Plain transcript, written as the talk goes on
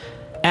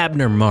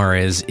Abner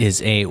Mares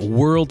is a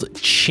world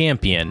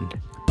champion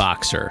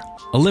boxer,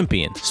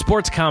 Olympian,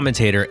 sports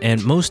commentator,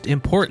 and most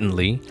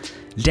importantly,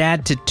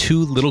 dad to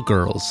two little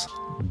girls,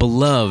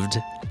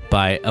 beloved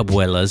by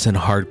abuelas and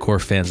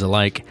hardcore fans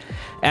alike.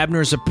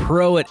 Abner is a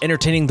pro at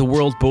entertaining the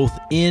world both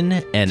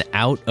in and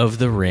out of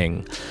the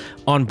ring.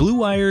 On Blue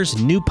Wire's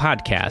new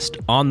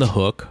podcast, On the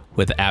Hook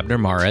with Abner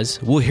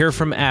Mares, we'll hear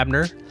from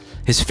Abner,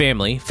 his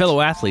family, fellow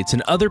athletes,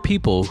 and other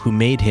people who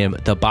made him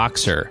the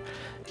boxer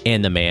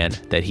and the man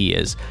that he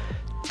is.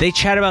 They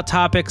chat about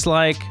topics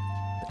like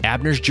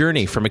Abner's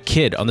journey from a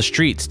kid on the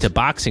streets to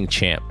boxing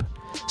champ,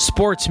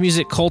 sports,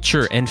 music,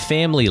 culture, and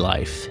family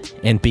life,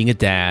 and being a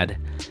dad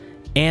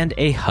and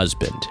a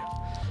husband.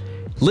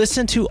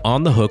 Listen to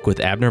On the Hook with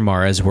Abner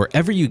Mares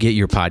wherever you get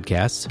your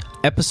podcasts.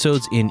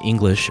 Episodes in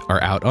English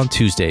are out on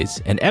Tuesdays,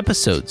 and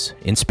episodes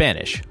in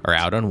Spanish are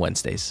out on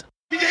Wednesdays.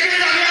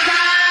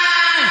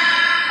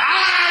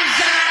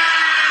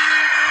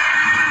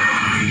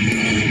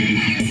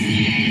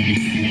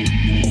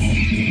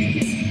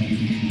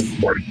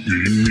 Fight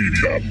Game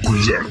Media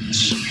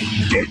presents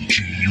the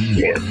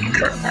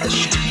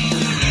G1Cast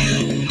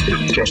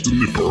with Justin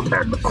Nipper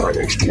and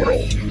Carlos Toro.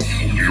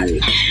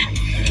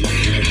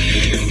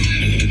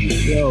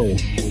 Yo,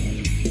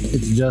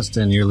 it's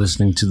Justin. You're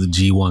listening to the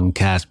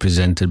G1Cast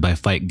presented by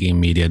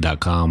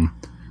FightGameMedia.com.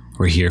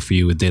 We're here for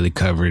you with daily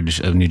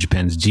coverage of New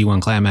Japan's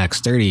G1 Climax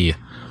 30.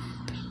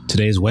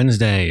 Today's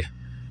Wednesday.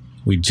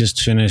 We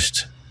just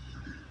finished.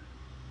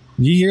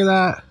 You hear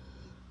that?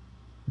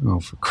 Oh,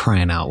 for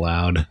crying out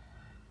loud.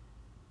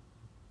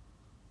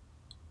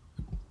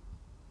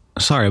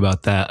 Sorry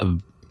about that. A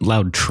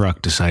loud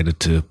truck decided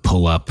to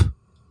pull up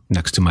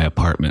next to my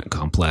apartment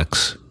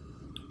complex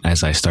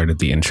as I started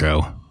the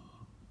intro.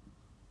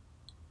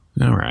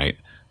 All right.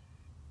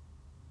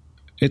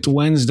 It's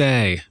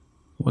Wednesday.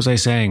 What was I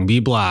saying? B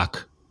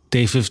Block,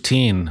 day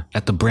 15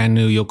 at the brand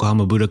new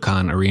Yokohama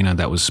Budokan arena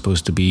that was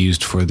supposed to be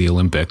used for the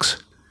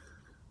Olympics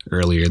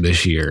earlier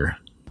this year.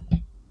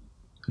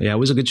 Yeah, it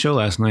was a good show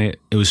last night.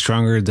 It was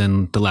stronger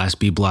than the last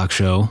B Block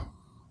show,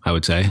 I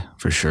would say,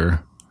 for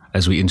sure.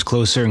 As we inch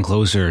closer and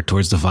closer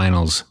towards the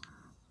finals,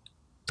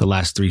 the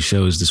last three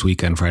shows this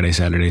weekend, Friday,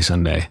 Saturday,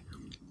 Sunday.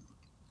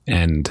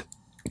 And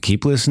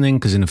keep listening,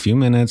 because in a few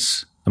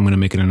minutes, I'm going to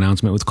make an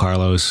announcement with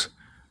Carlos.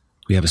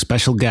 We have a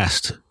special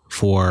guest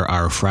for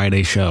our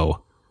Friday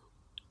show.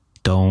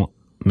 Don't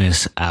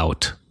miss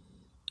out.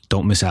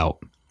 Don't miss out.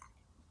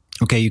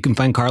 Okay, you can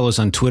find Carlos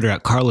on Twitter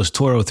at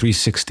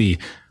CarlosToro360,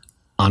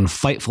 on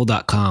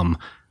Fightful.com,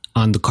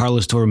 on the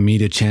Carlos Toro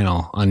Media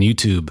channel, on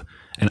YouTube.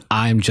 And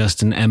I'm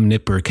Justin M.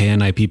 Nipper,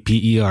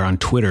 Knipper, on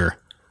Twitter.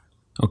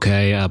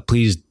 Okay,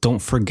 please don't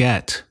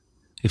forget,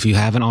 if you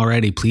haven't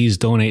already, please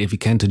donate if you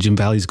can to Jim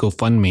Valley's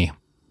GoFundMe.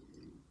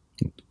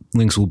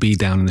 Links will be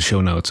down in the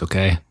show notes,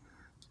 okay?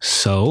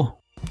 So,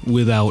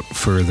 without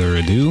further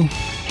ado,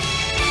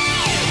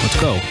 let's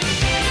go.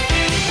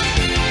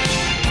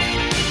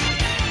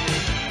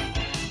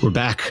 We're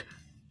back.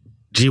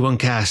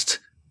 G1Cast.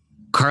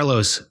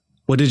 Carlos,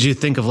 what did you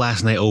think of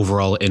last night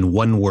overall in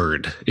one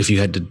word, if you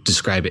had to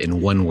describe it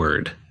in one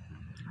word?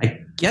 I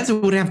guess it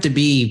would have to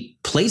be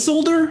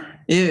placeholder,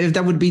 if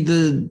that would be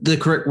the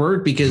correct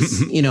word,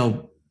 because, you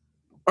know,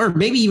 or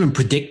maybe even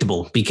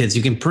predictable, because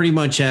you can pretty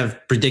much have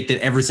predicted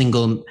every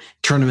single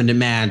tournament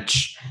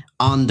match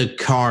on the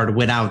card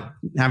without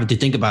having to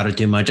think about it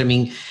too much. I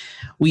mean,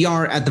 we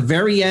are at the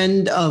very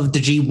end of the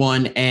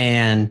G1,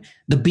 and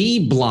the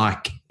B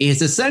block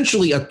is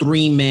essentially a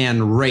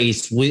 3-man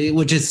race,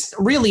 which is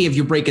really, if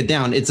you break it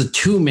down, it's a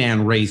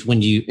 2-man race when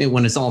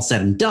it's all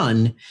said and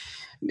done.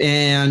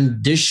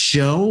 And this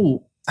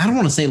show, I don't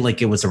want to say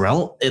like it was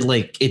irrelevant,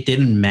 like it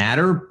didn't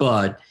matter,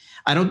 but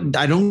I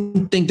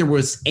don't think there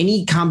was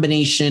any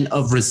combination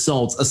of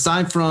results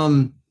aside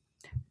from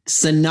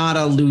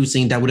Sonata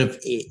losing that would have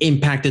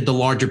impacted the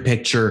larger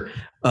picture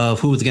of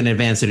who was going to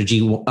advance to the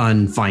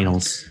G1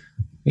 finals.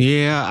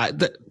 Yeah,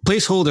 the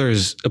placeholder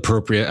is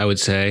appropriate, I would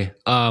say.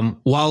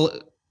 While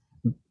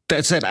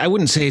that said, I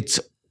wouldn't say it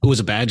was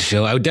a bad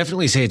show. I would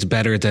definitely say it's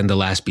better than the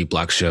last B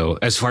Block show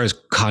as far as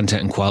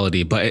content and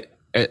quality. But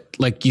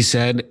like you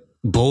said,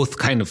 both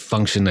kind of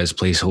function as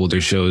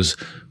placeholder shows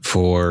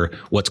for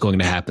what's going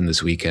to happen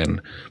this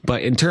weekend.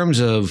 But in terms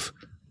of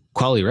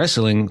quality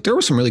wrestling, there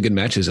were some really good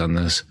matches on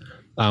this.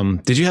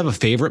 Did you have a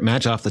favorite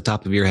match off the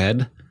top of your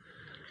head?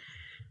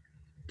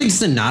 I think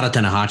Sonata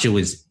Tanahashi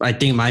was, I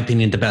think, in my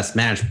opinion, the best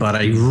match, but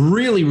I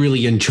really,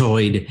 really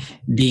enjoyed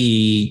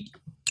the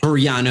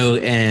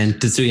Toriano and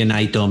Tetsuya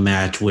Naito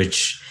match,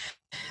 which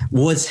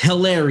was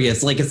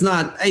hilarious. Like, it's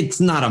not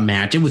a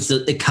match. It was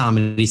a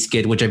comedy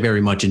skit, which I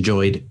very much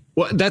enjoyed.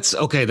 Well, that's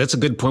okay. That's a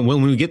good point.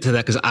 When we get to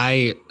that, because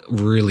I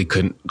really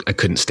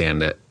couldn't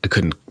stand it. I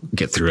couldn't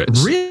get through it.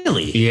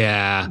 Really?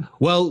 Yeah.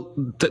 Well,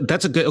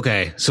 that's a good.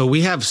 Okay. So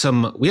we have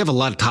a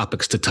lot of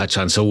topics to touch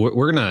on. So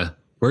we're gonna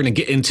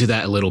get into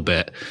that a little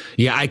bit.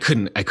 Yeah, I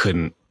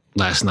couldn't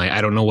last night.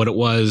 I don't know what it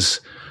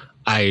was.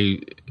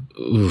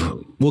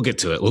 We'll get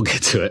to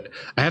it.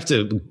 I have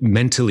to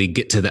mentally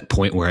get to that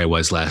point where I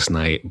was last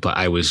night, but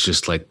I was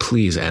just like,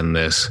 please end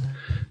this.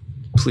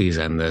 please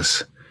end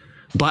this.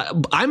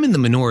 But I'm in the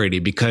minority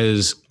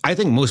because I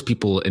think most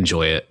people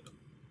enjoy it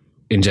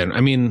in general.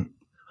 I mean,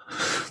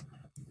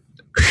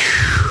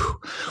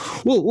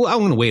 well, I'm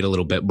going to wait a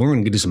little bit. But we're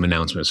going to do some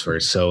announcements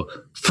first. So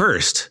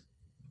first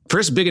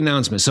big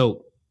announcement.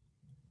 So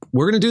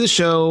we're going to do the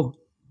show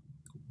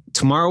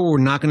tomorrow. We're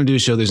not going to do a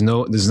show. There's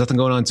nothing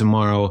going on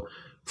tomorrow.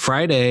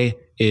 Friday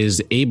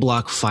is A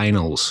Block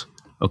Finals.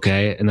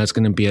 Okay. And that's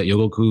going to be at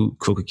Yogoku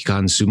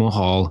Kokukikan Sumo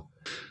Hall.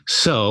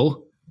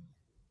 So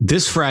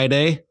this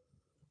Friday,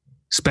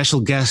 special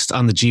guest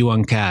on the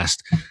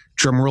G1Cast.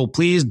 Drum roll,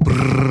 please. We're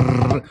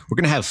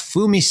going to have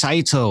Fumi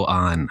Saito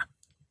on.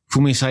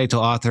 Fumi Saito,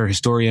 author,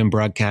 historian,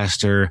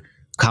 broadcaster,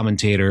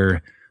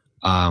 commentator,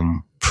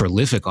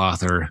 prolific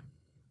author.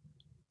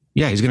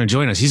 Yeah, he's going to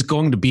join us. He's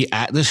going to be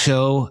at the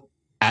show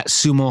at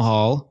Sumo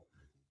Hall,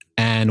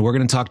 and we're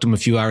going to talk to him a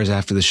few hours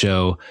after the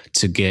show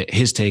to get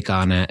his take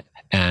on it,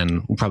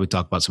 and we'll probably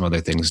talk about some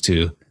other things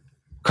too.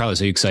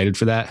 Carlos, are you excited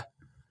for that?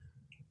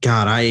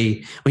 God,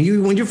 when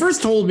you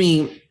first told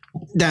me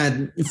that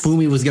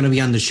Fumi was going to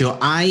be on the show,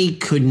 I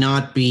could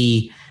not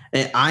be.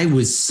 I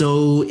was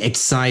so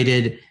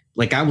excited.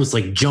 Like I was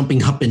like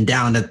jumping up and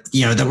down that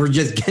we're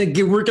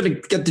going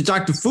to get to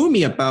talk to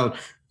Fumi about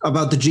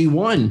the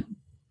G1.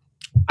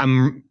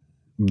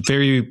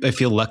 I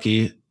feel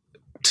lucky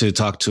to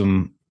talk to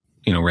him,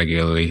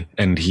 regularly,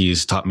 and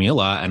he's taught me a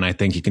lot, and I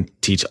think he can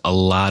teach a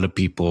lot of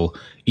people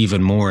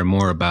even more and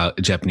more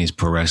about Japanese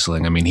pro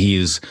wrestling. I mean,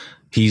 he's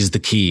the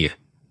key.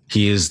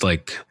 He is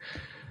like,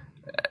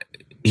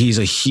 he's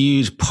a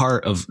huge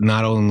part of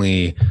not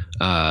only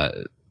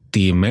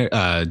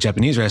the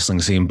Japanese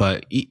wrestling scene,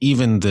 but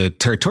even the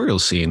territorial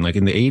scene, like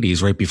in the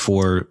 80s, right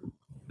before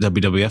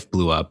WWF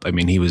blew up. I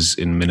mean, he was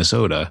in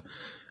Minnesota.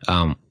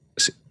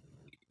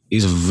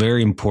 He's a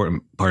very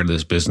important part of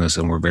this business,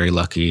 and we're very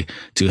lucky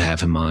to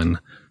have him on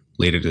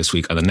later this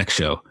week on the next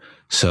show.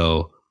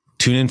 So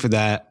tune in for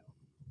that.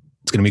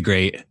 It's going to be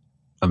great.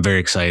 I'm very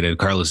excited.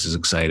 Carlos is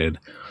excited.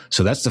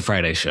 So that's the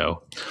Friday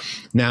show.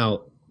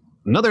 Now,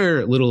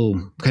 another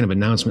little kind of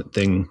announcement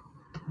thing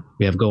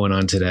we have going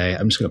on today.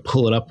 I'm just going to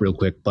pull it up real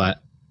quick,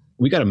 but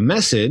we got a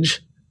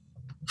message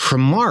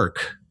from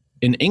Mark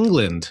in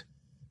England.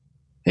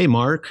 Hey,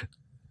 Mark.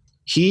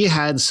 He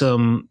had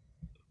some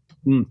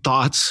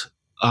thoughts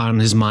on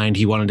his mind.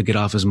 He wanted to get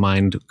off his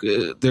mind.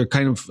 They're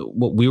kind of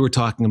what we were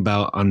talking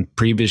about on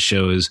previous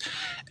shows,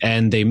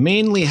 and they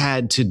mainly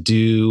had to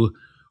do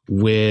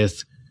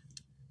with,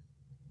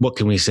 what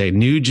can we say,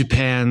 New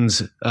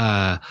Japan's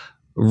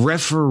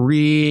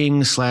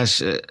refereeing /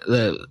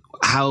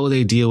 how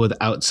they deal with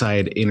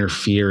outside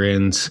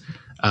interference,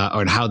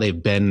 or how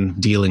they've been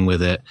dealing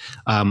with it.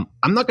 I'm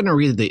not going to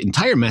read the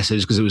entire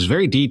message because it was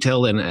very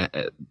detailed, and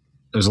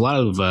there's a lot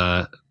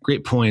of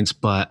great points,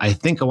 but I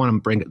think I want to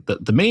bring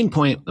the main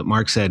point that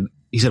Mark said.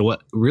 He said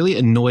what really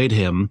annoyed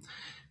him,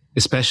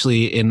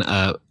 especially in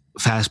a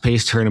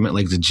fast-paced tournament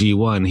like the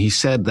G1, he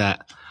said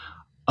that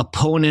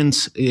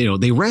opponents,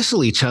 they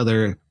wrestle each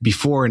other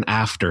before and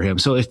after him.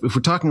 So if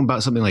we're talking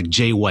about something like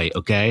Jay White,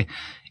 okay,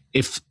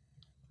 if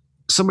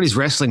somebody's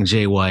wrestling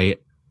Jay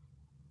White,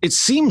 it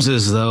seems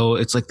as though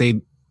it's like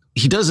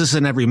he does this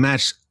in every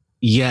match,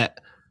 yet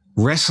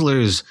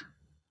wrestlers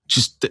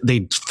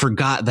they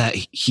forgot that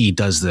he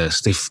does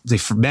this. They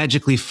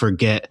magically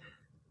forget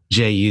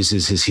Jay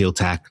uses his heel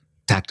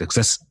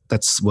tactics.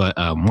 That's what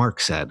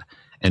Mark said,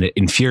 and it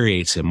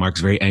infuriates him. Mark's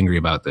very angry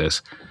about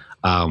this.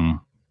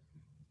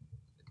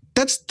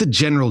 That's the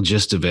general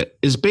gist of it.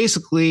 Is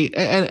basically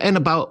and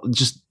about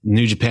just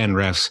New Japan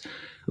refs.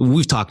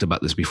 We've talked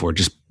about this before.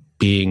 Just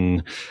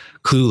being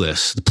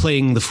clueless,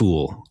 playing the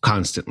fool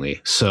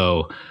constantly.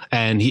 So,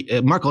 and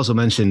Mark also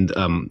mentioned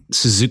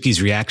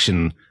Suzuki's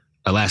reaction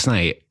last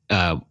night.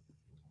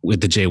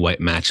 With the Jay White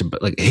match,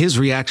 but like his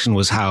reaction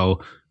was how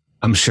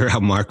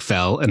Mark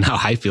felt and how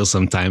I feel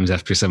sometimes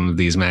after some of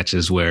these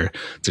matches where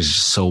there's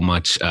just so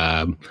much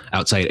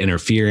outside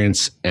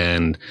interference,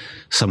 and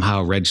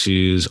somehow Red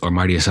Shoes or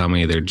Marty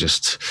Asami, they're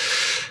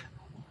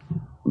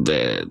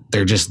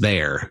just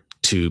there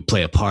to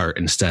play a part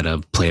instead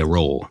of play a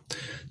role.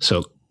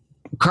 So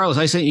Carlos,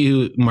 I sent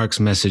you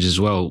Mark's message as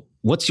well.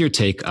 What's your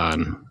take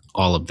on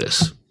all of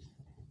this?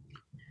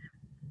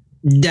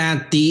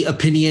 That the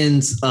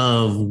opinions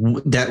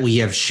that we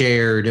have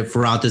shared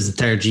throughout this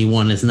entire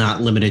G1 is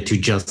not limited to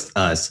just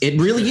us. It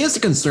really is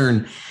a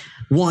concern,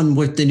 one,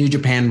 with the New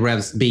Japan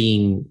refs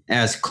being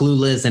as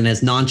clueless and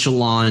as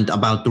nonchalant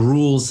about the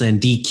rules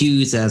and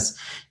DQs as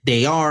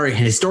they are and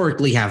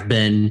historically have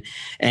been.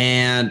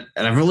 And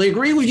I really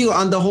agree with you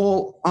on the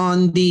whole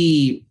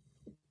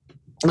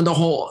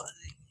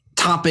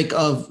topic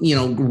of,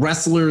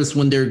 wrestlers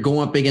when they're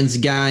going up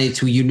against guys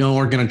who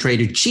are going to try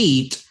to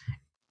cheat,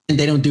 and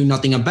they don't do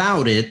nothing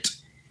about it.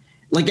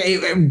 Like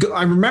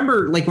I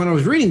remember, like when I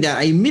was reading that,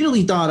 I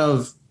immediately thought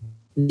of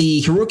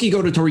the Hiroki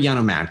Goto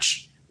Toriano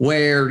match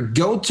where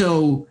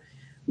Goto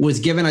was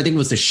given, I think it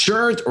was a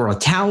shirt or a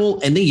towel,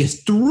 and they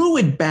just threw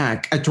it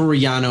back at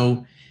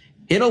Toriano,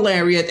 hit a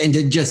lariat, and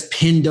then just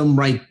pinned him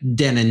right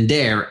then and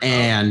there.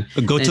 And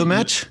a Goto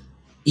match?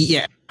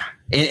 Yeah.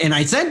 And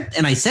I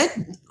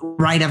said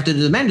right after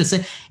the match, I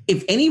said,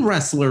 if any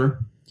wrestler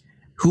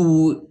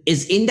who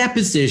is in that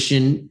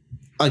position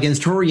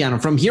against Toru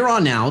Yano from here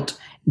on out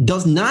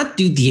does not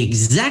do the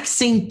exact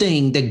same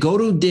thing that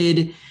Goto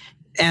did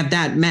at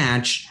that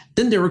match,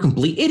 then they're a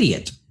complete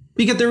idiot.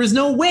 Because there is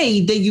no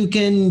way that you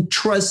can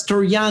trust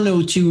Toru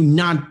Yano to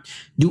not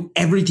do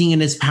everything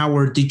in his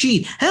power to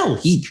cheat. Hell,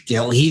 he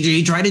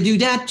tried to do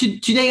that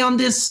today on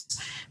this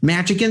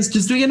match against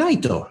Tetsuya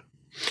Naito.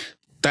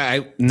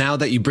 Now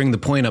that you bring the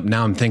point up,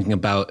 now I'm thinking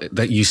about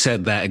that you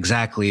said that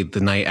exactly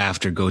the night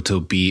after Goto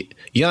beat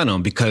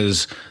Yano,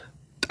 because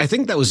I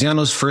think that was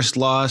Yano's first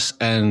loss,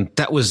 and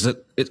that was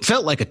it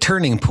felt like a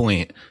turning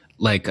point.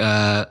 Like,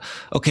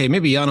 okay,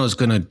 maybe Yano's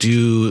going to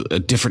do a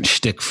different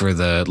shtick for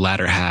the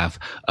latter half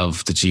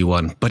of the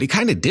G1, but he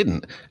kind of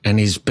didn't. And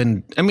he's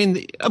been, I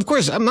mean, of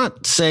course, I'm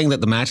not saying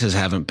that the matches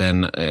haven't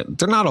been,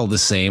 they're not all the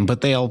same, but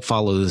they all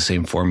follow the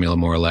same formula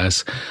more or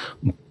less.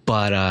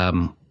 But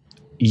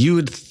you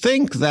would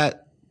think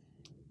that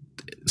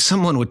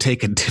someone would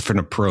take a different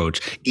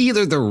approach,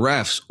 either the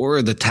refs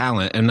or the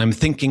talent. And I'm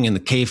thinking in the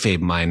kayfabe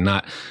mind,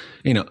 not,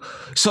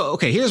 so,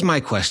 okay, here's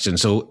my question.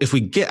 So if we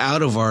get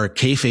out of our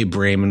kayfabe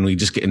brain and we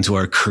just get into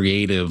our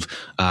creative,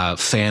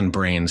 fan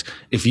brains,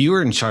 if you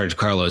were in charge,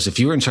 Carlos, if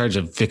you were in charge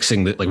of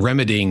fixing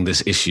remedying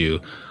this issue,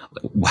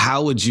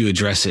 how would you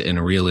address it in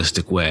a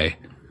realistic way?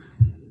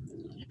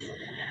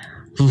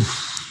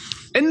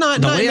 And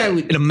not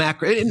in a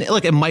macro,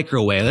 like a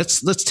micro way.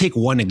 Let's take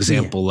one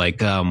example.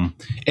 Yeah.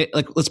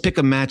 Let's pick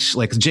a match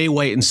like Jay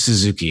White and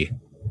Suzuki.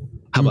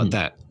 How about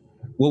that?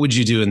 What would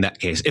you do in that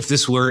case if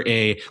this were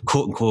a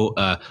quote unquote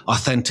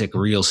authentic,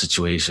 real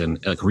situation,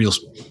 like real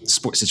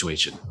sports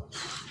situation?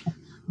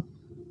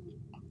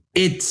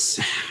 It's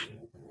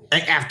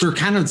after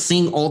kind of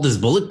seeing all this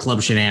Bullet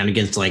Club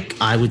shenanigans. Like,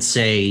 I would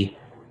say,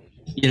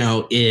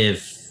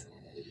 if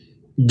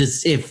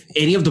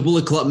any of the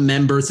Bullet Club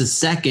members is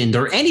second,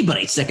 or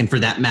anybody second for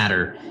that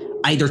matter,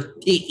 either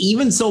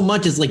even so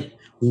much as like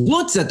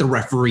looks at the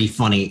referee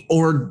funny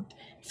or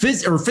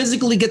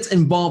physically gets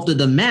involved in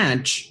the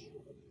match,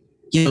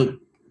 you'd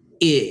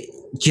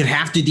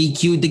have to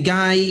DQ the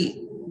guy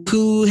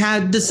who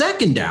had the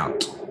second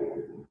out.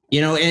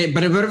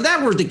 But if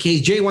that were the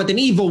case, Jay White and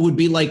Evil would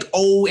be like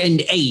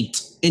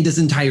 0-8 in this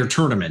entire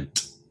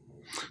tournament.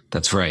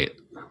 That's right.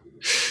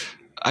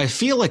 I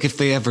feel like if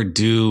they ever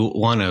do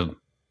want to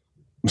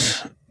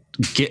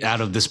get out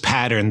of this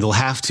pattern, they'll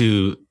have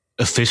to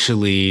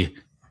officially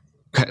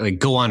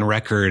go on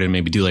record and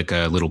maybe do like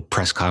a little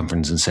press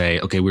conference and say,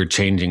 okay, we're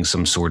changing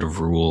some sort of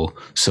rule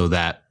so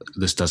that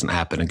this doesn't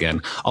happen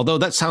again. Although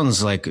that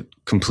sounds like a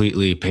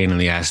completely pain in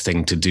the ass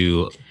thing to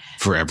do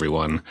for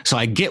everyone. So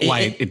I get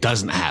why it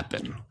doesn't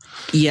happen.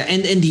 Yeah.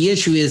 And the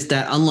issue is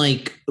that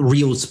unlike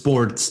real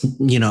sports,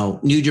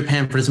 New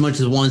Japan, for as much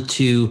as it wants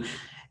to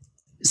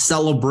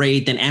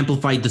celebrate and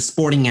amplify the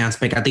sporting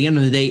aspect, at the end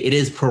of the day, it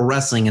is pro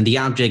wrestling. And the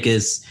object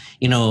is,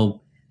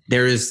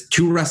 there is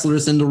two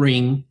wrestlers in the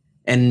ring,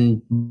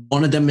 and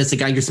one of them is a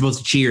guy you're supposed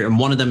to cheer, and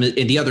one of them, and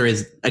the other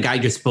is a guy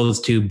you're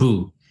supposed to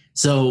boo.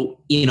 So,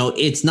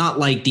 it's not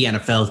like the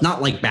NFL. It's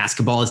not like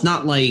basketball. It's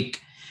not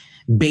like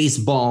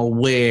baseball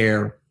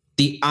where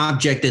the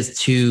object is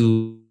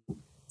to,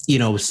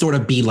 sort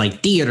of be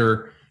like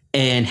theater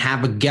and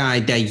have a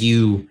guy that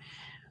you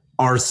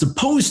are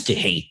supposed to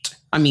hate.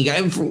 I mean,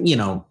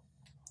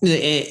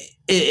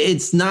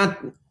 it's not,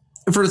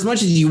 for as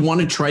much as you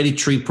want to try to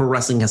treat pro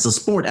wrestling as a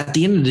sport, at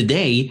the end of the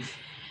day,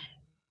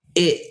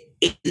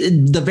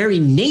 the very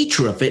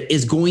nature of it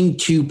is going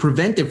to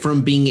prevent it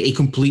from being a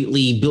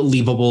completely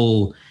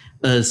believable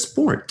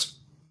sport.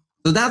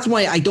 So that's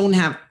why I don't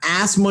have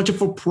as much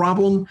of a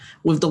problem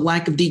with the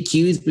lack of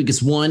DQs,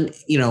 because one,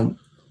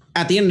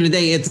 at the end of the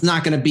day, it's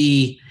going to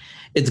be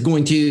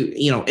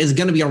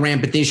a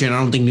rampant issue. And I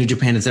don't think New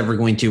Japan is ever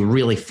going to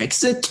really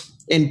fix it.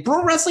 And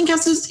pro wrestling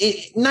has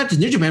this, not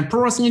just New Japan,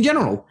 pro wrestling in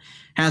general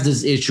has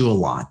this issue a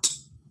lot.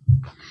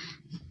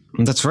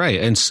 That's right.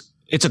 And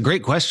it's a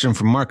great question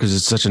from Mark, because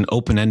it's such an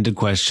open-ended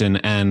question,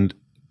 and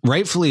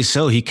rightfully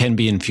so. He can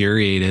be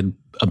infuriated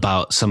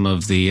about some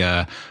of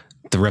the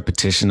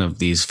repetition of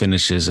these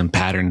finishes and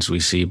patterns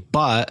we see.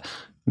 But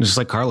just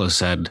like Carlos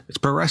said, it's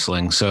pro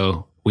wrestling,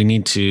 so they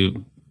need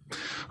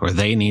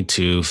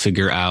to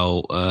figure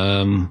out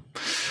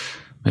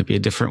maybe a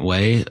different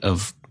way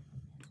of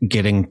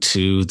getting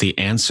to the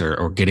answer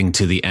or getting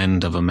to the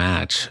end of a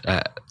match.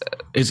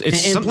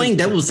 It's playing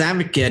devil's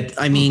advocate.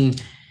 I mean,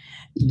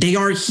 they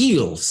are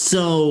heels,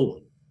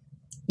 so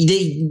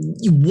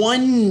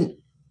one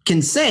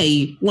can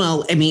say,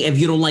 well, I mean, if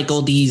you don't like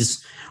all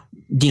these,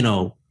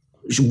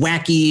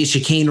 wacky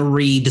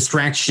chicanery,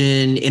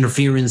 distraction,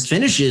 interference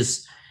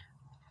finishes,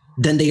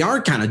 then they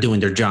are kind of doing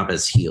their job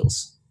as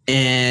heels.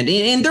 And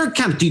there are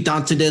kind of two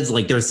thoughts to this.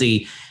 Like, there's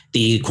the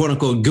quote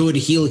unquote good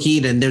heel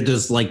heat, and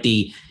there's like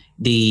the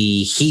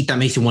heat that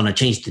makes you want to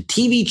change the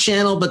TV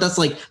channel. But that's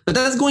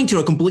going to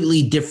a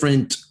completely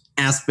different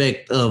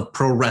aspect of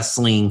pro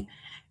wrestling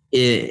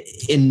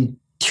in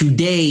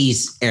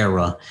today's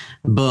era.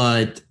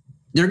 But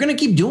they're going to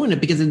keep doing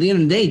it because at the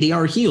end of the day, they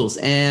are heels.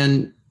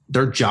 And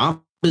their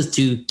job is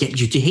to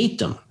get you to hate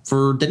them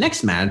for the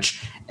next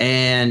match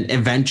and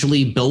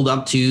eventually build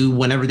up to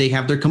whenever they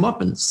have their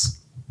comeuppance.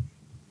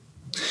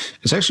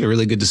 It's actually a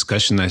really good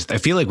discussion. I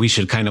feel like we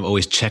should kind of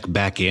always check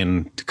back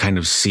in to kind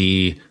of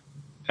see.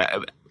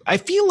 I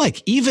feel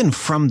like even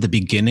from the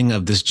beginning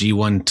of this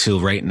G1 till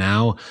right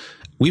now,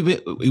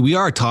 we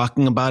are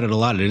talking about it a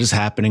lot. It is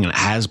happening and it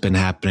has been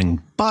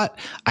happening. But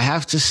I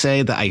have to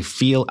say that I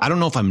don't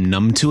know if I'm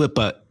numb to it,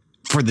 but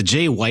for the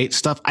Jay White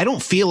stuff, I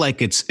don't feel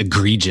like it's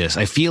egregious.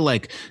 I feel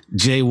like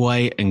Jay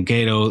White and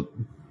Gato,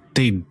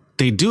 they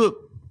do it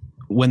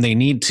when they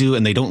need to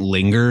and they don't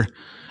linger.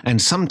 And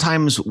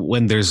sometimes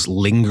when there's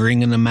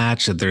lingering in a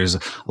match, that there's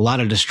a lot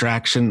of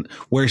distraction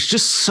where it's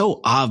just so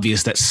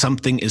obvious that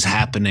something is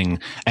happening.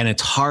 And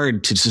it's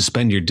hard to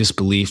suspend your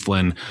disbelief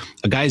when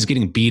a guy's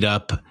getting beat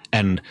up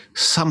and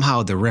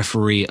somehow the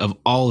referee, of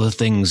all the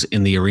things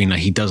in the arena,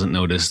 he doesn't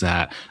notice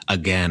that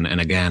again and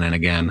again and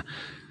again.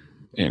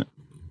 You know,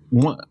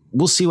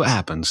 we'll see what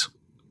happens,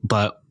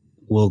 but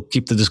we'll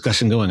keep the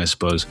discussion going, I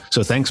suppose.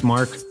 So thanks,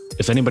 Mark.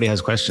 If anybody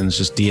has questions,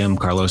 just DM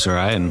Carlos or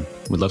I, and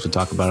we'd love to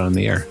talk about it on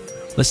the air.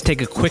 Let's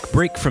take a quick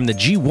break from the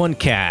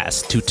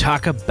G1Cast to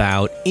talk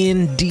about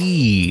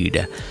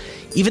Indeed.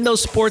 Even though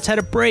sports had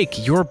a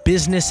break, your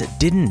business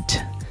didn't.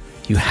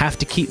 You have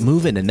to keep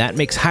moving, and that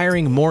makes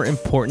hiring more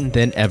important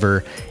than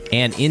ever,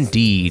 and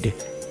Indeed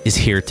is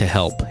here to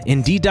help.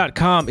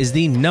 Indeed.com is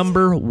the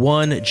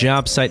 #1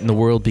 job site in the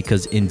world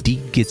because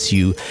Indeed gets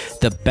you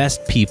the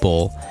best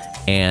people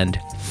and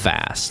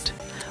fast.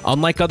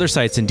 Unlike other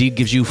sites, Indeed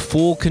gives you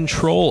full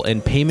control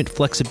and payment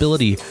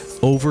flexibility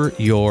over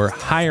your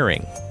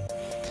hiring.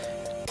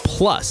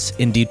 Plus,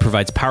 Indeed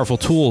provides powerful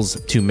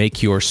tools to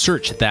make your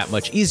search that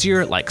much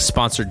easier, like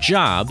sponsored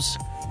jobs,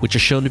 which are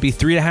shown to be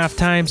 3.5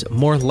 times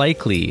more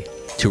likely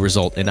to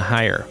result in a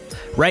hire.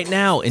 Right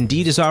now,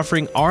 Indeed is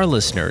offering our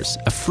listeners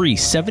a free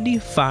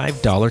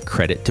 $75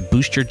 credit to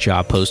boost your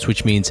job post,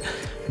 which means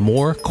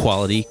more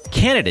quality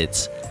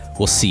candidates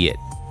will see it,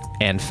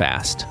 and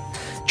fast.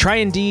 Try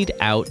Indeed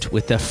out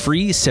with a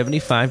free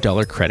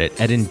 $75 credit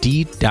at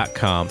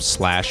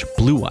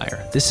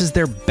Indeed.com/BlueWire. This is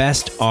their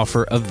best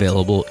offer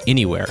available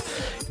anywhere.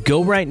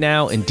 Go right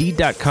now,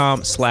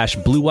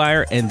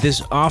 Indeed.com/BlueWire, and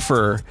this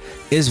offer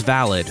is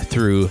valid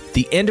through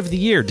the end of the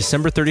year,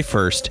 December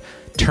 31st.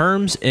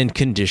 Terms and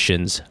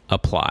conditions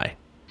apply.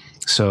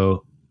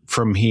 So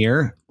from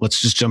here,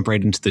 let's just jump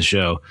right into the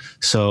show.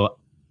 So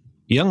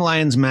Young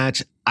Lions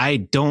match, I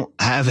don't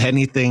have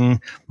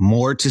anything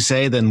more to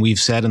say than we've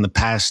said in the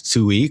past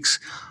 2 weeks,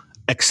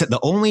 except the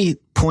only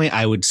point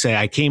I would say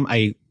I came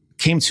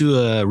to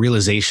a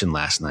realization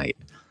last night.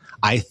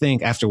 I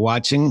think after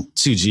watching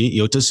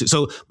Yota,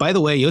 so by the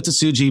way, Yota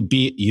Tsuji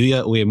beat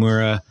Yuya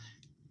Uemura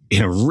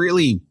in a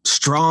really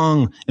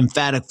strong,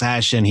 emphatic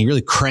fashion. He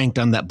really cranked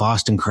on that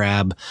Boston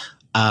Crab.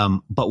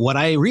 But what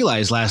I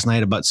realized last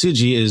night about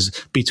Tsuji is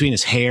between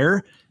his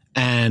hair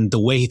and the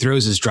way he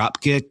throws his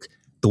drop kick,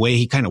 the way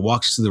he kind of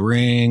walks to the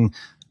ring,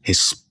 his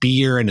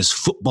spear and his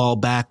football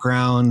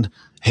background,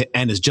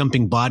 and his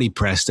jumping body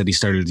press that he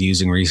started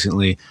using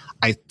recently,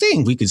 I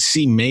think we could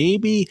see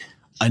maybe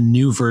a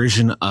new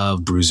version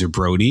of Bruiser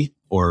Brody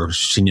or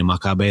Shinya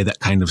Makabe, that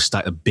kind of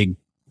style, a big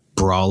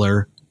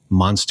brawler,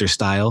 monster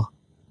style.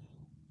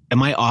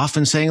 Am I off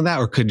in saying that,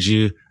 or could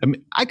you? I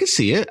mean, I could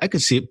see it.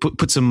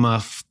 Put some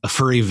a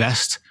furry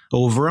vest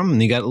over him,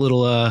 and you got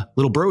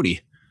little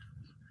Brody.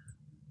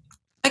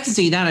 I can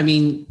see that. I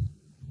mean,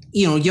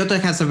 you know, Yota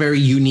has a very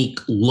unique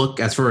look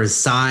as far as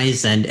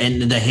size and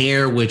the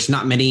hair, which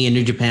not many in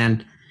New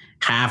Japan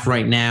have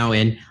right now.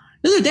 And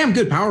this is a damn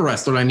good power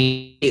wrestler. I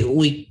mean,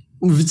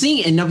 we've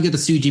seen enough Yota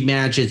Tsuji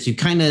matches. You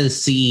kind of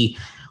see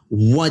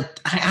what,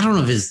 I don't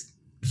know if it's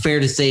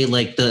fair to say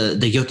like the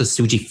Yota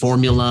Tsuji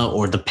formula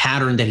or the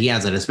pattern that he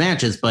has at his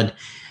matches, but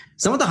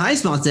some of the high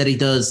spots that he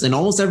does in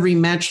almost every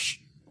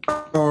match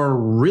are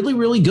really,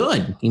 really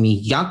good. I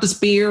mean, he got the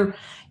spear,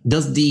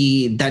 does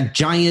that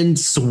giant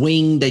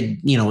swing that,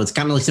 you know, it's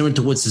kind of like similar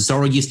to what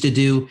Cesaro used to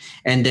do,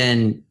 and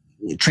then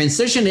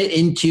transition it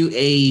into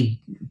a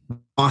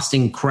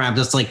Boston Crab.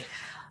 That's like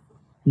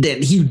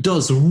that he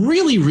does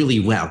really,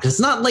 really well. Because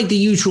it's not like the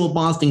usual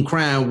Boston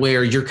Crab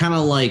where you're kind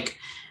of like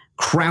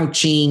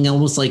crouching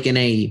almost like in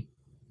a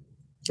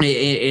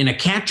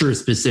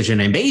catcher's position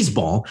in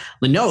baseball.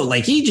 But no,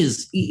 like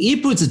he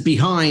puts it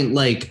behind,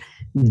 like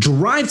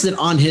drives it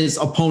on his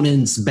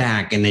opponent's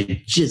back, and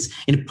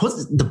it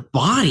puts the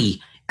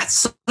body at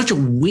such a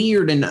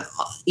weird and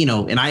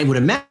and I would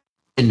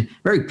imagine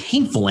very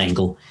painful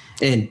angle,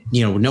 and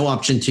no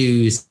option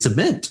to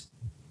submit.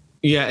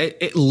 Yeah,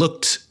 it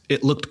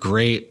looked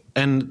great,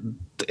 and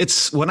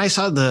it's when I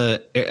saw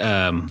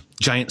the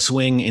giant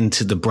swing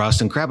into the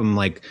Boston Crab, I'm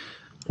like,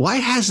 why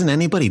hasn't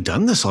anybody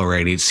done this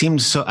already? It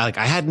seems so, like,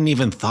 I hadn't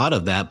even thought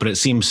of that, but it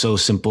seems so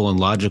simple and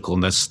logical.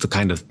 And that's the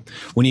kind of,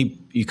 when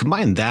you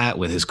combine that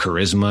with his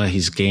charisma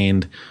he's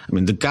gained, I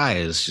mean, the guy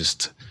is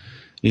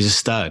he's a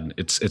stud.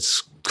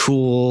 It's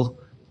cool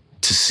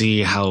to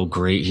see how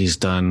great he's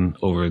done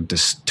over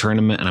this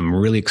tournament. And I'm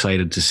really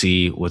excited to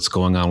see what's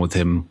going on with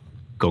him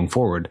going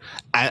forward.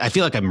 I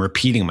feel like I'm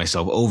repeating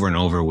myself over and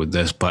over with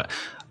this, but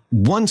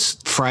once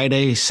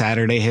Friday,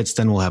 Saturday hits,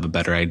 then we'll have a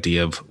better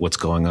idea of what's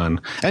going on.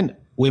 And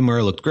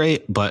Uemura looked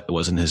great, but it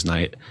wasn't his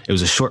night. It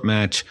was a short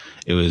match.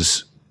 It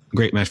was a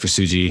great match for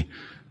Tsuji,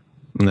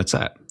 and that's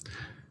that.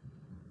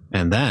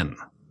 And then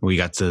we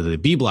got to the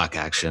B block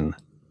action,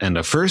 and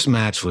the first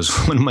match was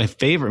one of my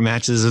favorite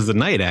matches of the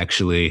night,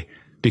 actually,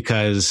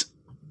 because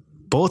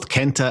both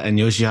Kenta and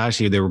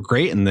Yoshihashi, they were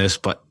great in this,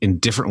 but in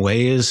different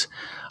ways.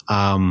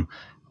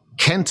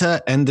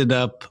 Kenta ended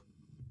up,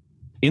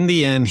 in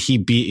the end, he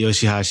beat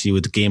Yoshihashi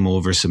with game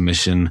over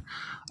submission.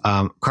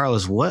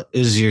 Carlos, what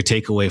is your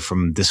takeaway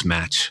from this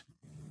match?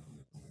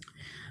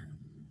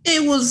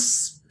 It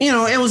was,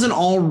 it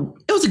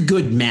was a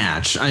good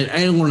match. I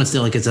don't want to say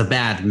like it's a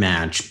bad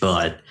match,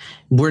 but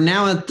we're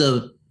now at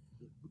the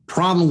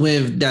problem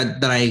with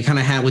that I kind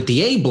of had with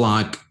the A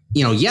block,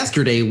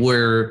 yesterday,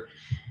 where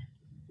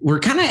we're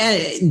kind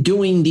of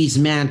doing these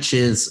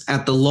matches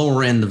at the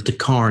lower end of the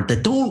card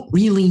that don't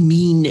really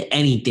mean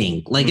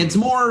anything. Like it's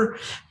more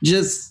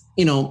just,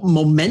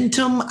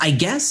 momentum, I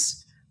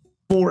guess,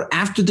 for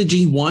after the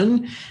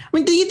G1. I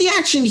mean, the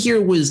action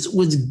here was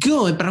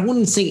good, but I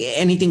wouldn't say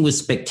anything was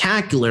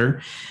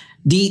spectacular.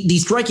 The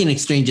striking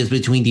exchanges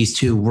between these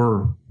two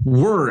were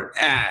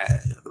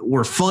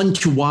fun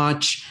to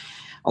watch.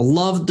 I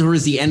loved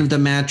towards the end of the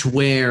match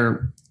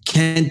where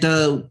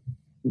Kenta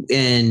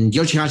and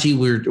Yoshihashi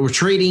were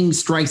trading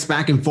strikes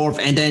back and forth,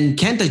 and then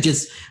Kenta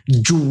just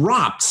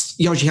drops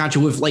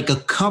Yoshihashi with like a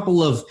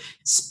couple of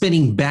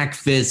spinning back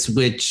fists,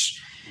 which,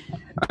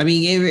 I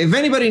mean, if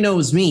anybody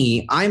knows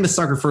me, I'm a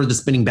sucker for the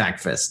spinning back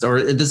fist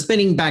or the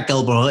spinning back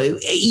elbow,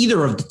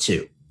 either of the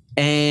two.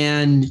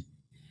 And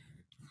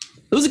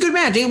it was a good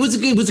match. It was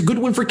a good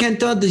win for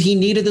Kenta. That he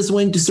needed this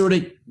win to sort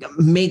of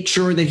make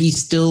sure that he's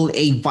still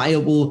a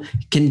viable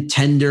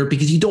contender,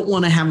 because you don't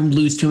want to have him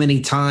lose too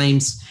many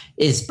times,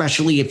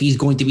 especially if he's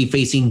going to be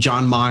facing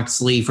Jon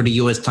Moxley for the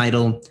U.S.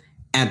 title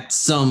at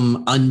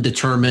some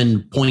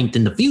undetermined point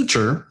in the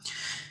future.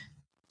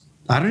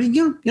 I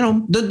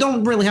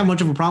don't really have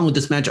much of a problem with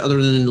this match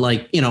other than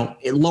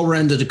lower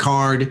end of the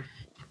card,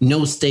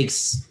 no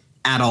stakes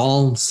at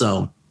all.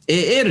 So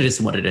it is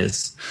what it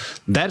is.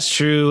 That's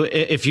true.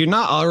 If you're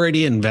not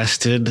already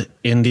invested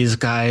in these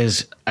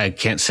guys, I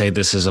can't say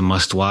this is a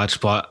must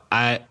watch, but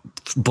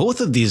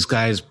both of these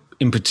guys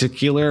in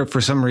particular, for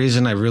some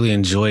reason, I really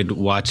enjoyed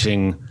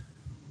watching.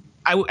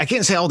 I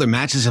can't say all their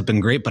matches have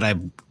been great, but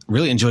I've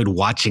really enjoyed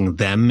watching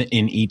them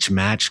in each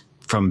match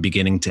from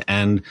beginning to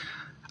end.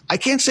 I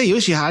can't say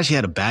Yoshihashi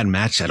had a bad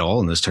match at all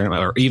in this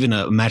tournament, or even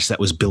a match that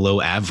was below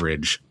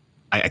average.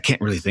 I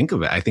can't really think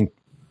of it. I think,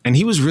 and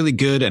he was really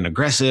good and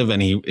aggressive,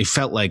 and he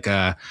felt like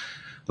a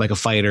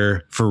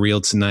fighter for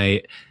real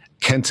tonight.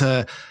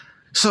 Kenta.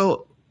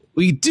 So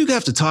we do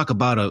have to talk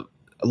about a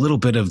little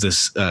bit of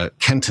this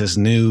Kenta's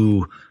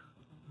new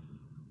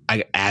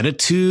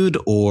attitude,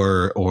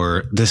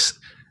 or this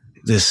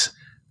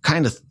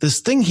kind of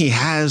this thing he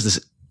has, this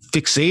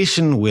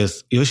fixation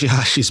with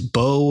Yoshihashi's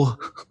bow,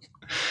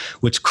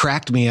 which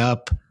cracked me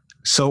up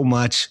so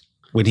much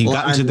when he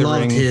got into the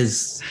ring.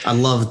 I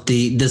loved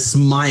the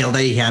smile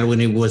that he had when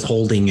he was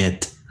holding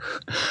it.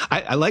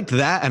 I liked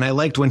that, and I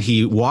liked when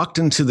he walked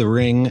into the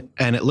ring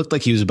and it looked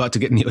like he was about to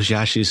get in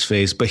Yoshihashi's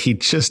face, but he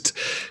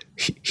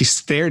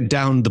stared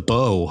down the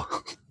bow.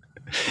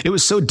 It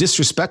was so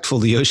disrespectful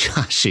to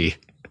Yoshihashi.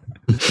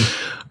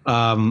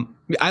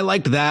 I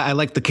liked that. I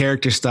liked the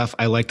character stuff.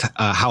 I liked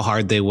how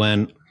hard they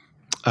went.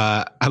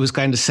 I was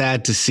kind of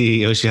sad to see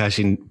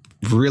Yoshihashi.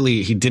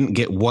 Really, he didn't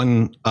get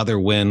one other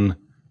win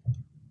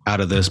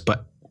out of this,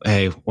 but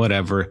hey,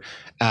 whatever.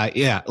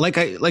 Yeah,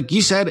 like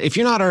you said, if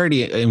you're not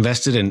already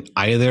invested in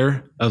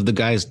either of the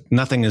guys,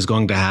 nothing is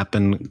going to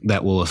happen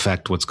that will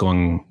affect what's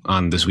going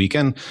on this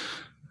weekend.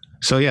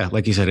 So yeah,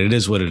 like you said, it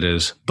is what it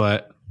is,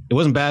 but it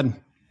wasn't bad.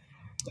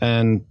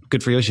 And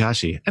good for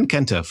Yoshihashi and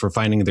Kenta for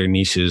finding their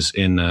niches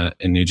in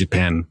New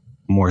Japan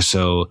more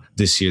so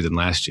this year than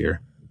last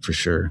year, for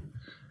sure.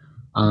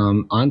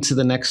 On to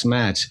the next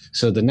match.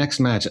 So the next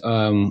match,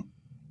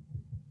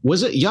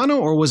 was it Yano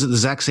or was it the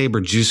Zack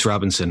Sabre Juice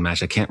Robinson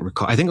match? I can't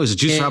recall. I think it was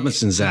Juice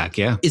Robinson Zack.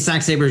 Yeah, it's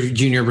Zack Sabre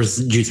Jr.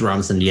 versus Juice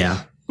Robinson.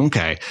 Yeah.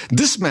 Okay,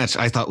 this match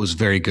I thought was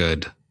very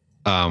good.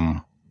 I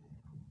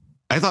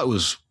thought it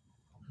was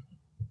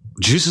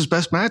Juice's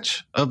best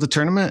match of the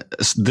tournament.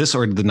 This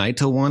or the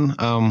Naito one.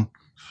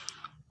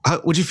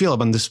 What'd you feel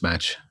about this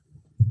match?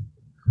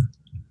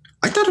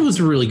 I thought it was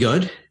really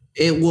good.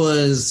 It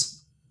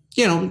was,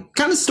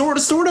 kind of sort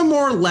of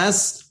more or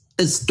less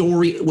a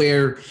story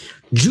where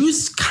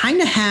Juice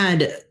kind of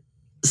had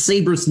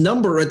Sabre's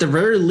number, at the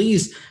very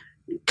least,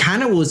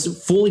 kind of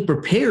was fully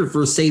prepared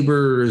for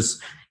Sabre's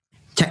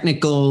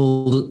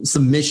technical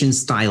submission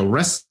style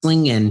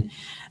wrestling. And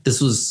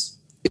it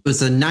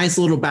was a nice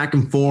little back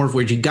and forth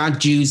where you got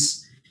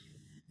Juice,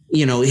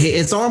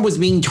 his arm was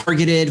being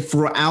targeted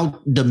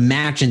throughout the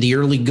match in the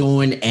early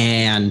going.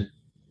 And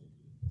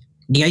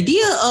the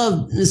idea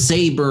of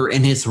Sabre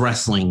and his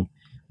wrestling,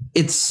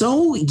 it's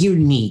so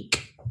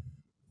unique.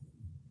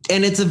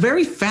 And it's a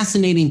very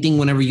fascinating thing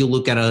whenever you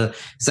look at a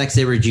Zack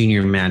Sabre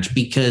Jr. match,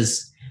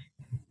 because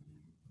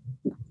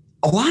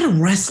a lot of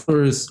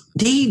wrestlers,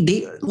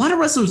 a lot of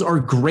wrestlers are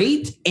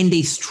great and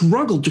they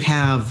struggle to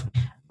have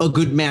a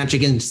good match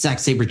against Zack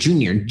Sabre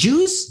Jr.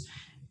 Juice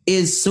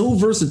is so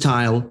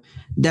versatile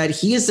that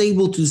he is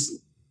able to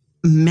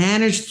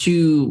manage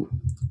to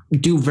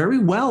do very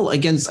well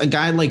against a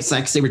guy like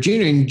Zack Sabre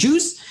Jr. And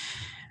Juice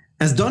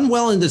has done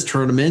well in this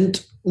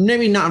tournament,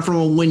 maybe not from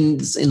a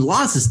wins and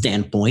losses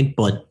standpoint,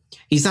 but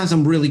he's had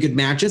some really good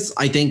matches.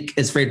 I think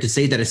it's fair to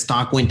say that his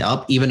stock went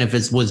up, even if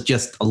it was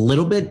just a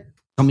little bit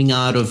coming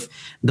out of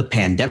the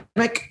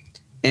pandemic.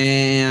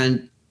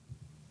 And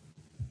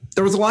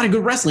there was a lot of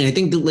good wrestling. I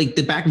think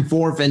the back and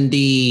forth and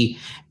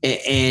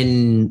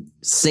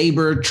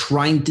Sabre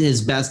trying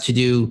his best to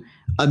do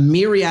a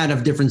myriad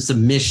of different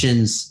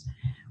submissions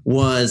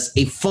was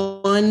a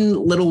fun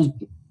little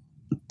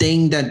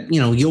thing that,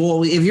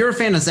 if you're a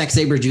fan of Zack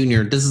Sabre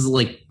Jr., this is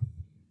like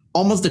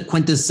almost a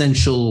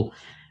quintessential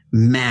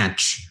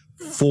match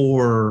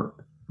for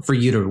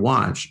you to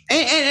watch.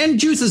 And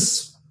Juice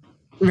is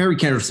very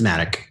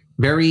charismatic,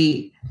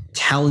 very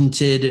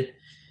talented.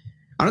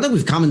 I don't think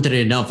we've commented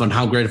enough on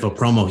how great of a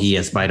promo he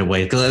is, by the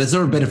way, because it's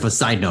a bit of a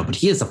side note, but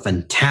he is a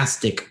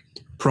fantastic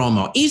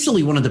promo.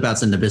 Easily one of the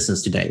best in the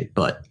business today.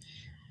 But,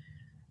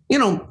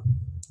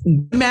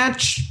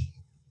 match.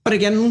 But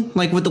again,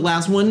 like with the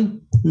last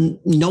one,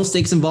 no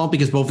stakes involved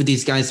because both of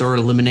these guys are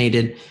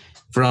eliminated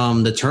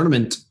from the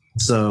tournament.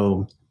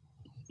 So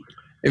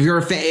if you're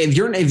a fan,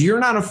 if you're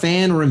not a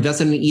fan or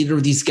invested in either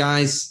of these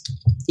guys,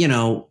 you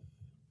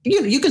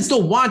can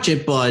still watch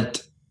it,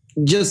 but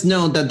just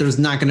know that there's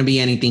not going to be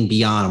anything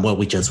beyond what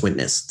we just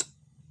witnessed.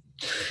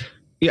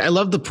 Yeah, I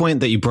love the point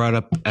that you brought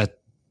up at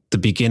the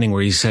beginning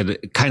where you said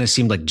it kind of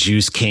seemed like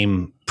Juice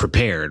came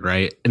prepared,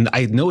 right? And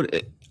I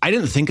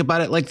didn't think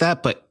about it like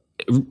that, but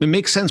it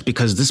makes sense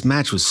because this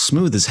match was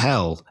smooth as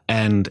hell,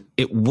 and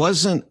it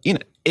wasn't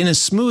in a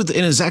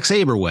Zack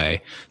Sabre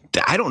way.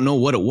 I don't know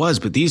what it was,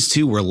 but these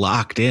two were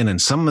locked in, and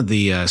some of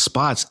the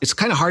spots, it's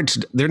kind of hard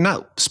to, they're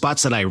not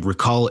spots that I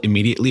recall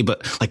immediately,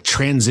 but like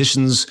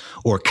transitions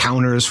or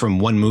counters from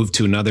one move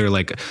to another,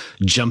 like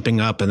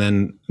jumping up and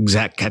then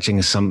Zack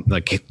catching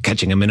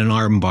him in an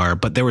arm bar.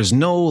 But there was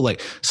no,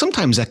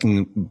 sometimes that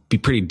can be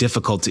pretty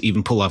difficult to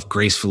even pull off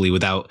gracefully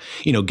without,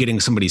 getting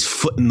somebody's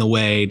foot in the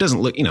way. It doesn't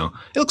look, it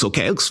looks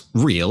okay. It looks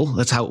real.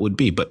 That's how it would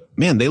be. But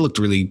man, they looked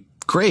really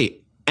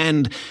great.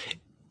 And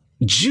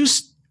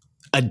Juice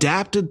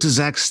adapted to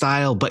Zack's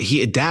style, but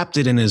he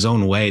adapted in his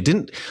own way.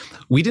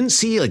 We didn't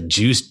see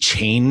Juice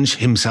change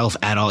himself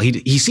at all.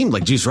 He seemed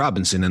like Juice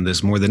Robinson in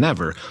this more than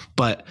ever,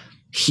 but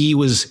he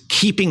was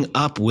keeping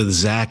up with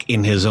Zack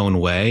in his own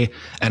way.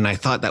 And I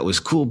thought that was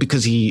cool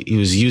because he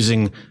was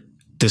using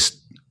this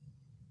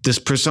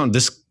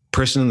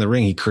person in the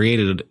ring he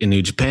created in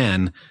New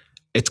Japan.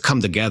 It's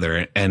come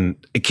together and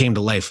it came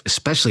to life,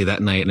 especially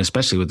that night and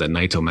especially with that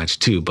Naito match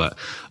too. But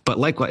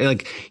likewise,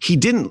 he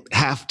didn't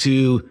have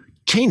to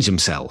change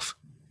himself.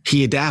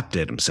 He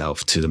adapted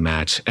himself to the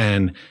match,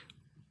 and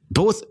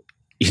both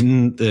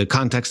in the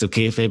context of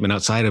kayfabe and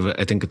outside of it,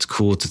 I think it's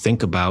cool to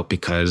think about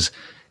because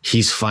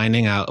he's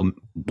finding out a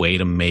way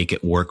to make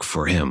it work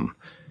for him.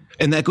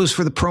 And that goes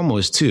for the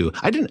promos too.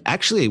 I didn't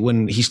actually,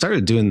 when he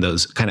started doing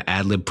those kind of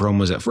ad lib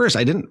promos at first,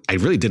 I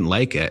really didn't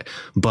like it,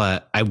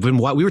 but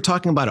we were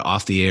talking about it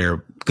off the air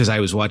because I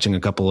was watching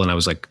a couple and I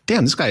was like,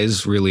 damn, this guy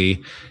is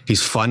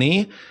he's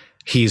funny.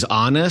 He's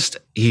honest.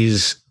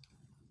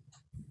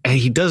 And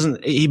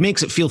he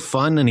makes it feel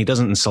fun and he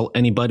doesn't insult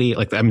anybody.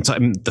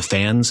 The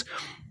fans.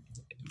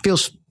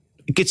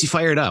 It gets you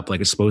fired up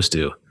like it's supposed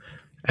to.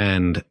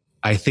 And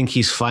I think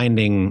he's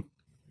finding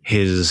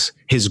his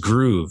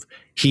groove.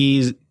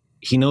 He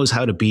knows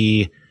how to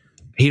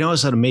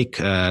make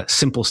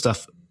simple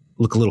stuff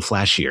look a little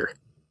flashier,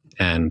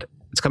 and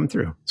it's coming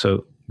through.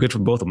 So good for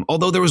both of them.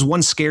 Although there was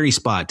one scary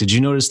spot. Did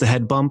you notice the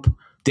head bump?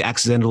 The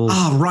accidental.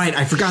 Oh, right.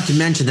 I forgot to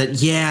mention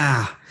that.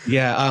 Yeah.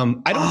 Yeah.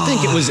 I don't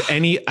think it was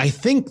I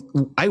think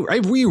I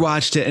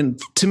rewatched it, and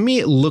to me,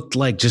 it looked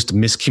like just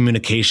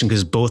miscommunication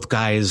because both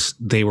guys,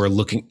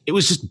 it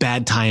was just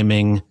bad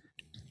timing.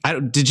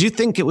 Did you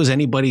think it was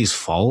anybody's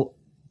fault?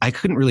 I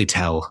couldn't really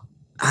tell.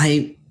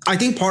 I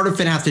think part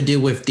of it has to do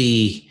with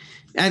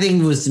I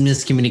think it was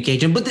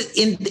miscommunication, but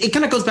it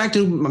kind of goes back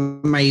to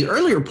my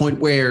earlier point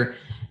where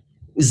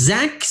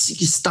Zack's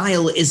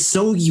style is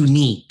so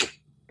unique.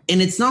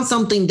 And it's not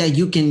something that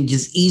you can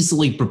just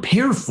easily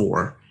prepare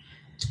for.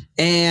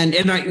 And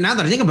now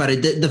that I think about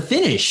it, the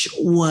finish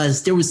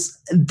there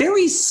was a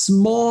very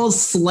small,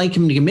 slight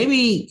communication.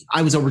 Maybe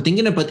I was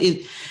overthinking it, but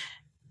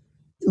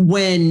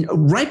when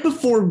right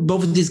before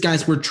both of these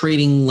guys were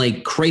trading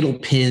cradle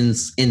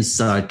pins and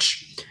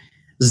such,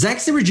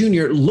 Zack Sabre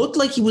Jr. looked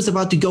like he was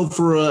about to go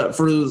for a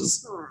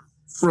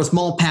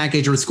small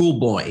package or a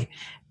schoolboy.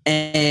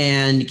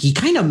 And he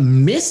kind of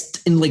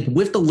missed and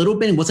whiffed a little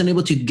bit and wasn't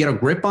able to get a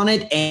grip on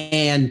it.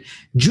 And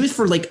Juice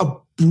for a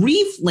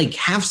brief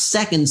half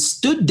second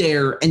stood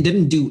there and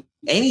didn't do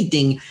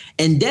anything.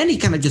 And then he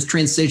kind of just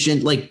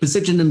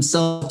positioned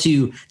himself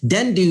to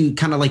then do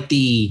kind of like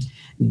the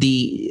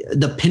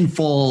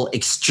pinfall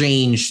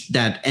exchange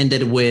that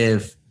ended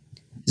with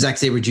Zack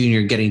Sabre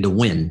Jr. getting the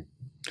win.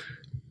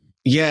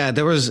 Yeah,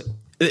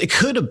 it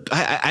could have,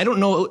 I don't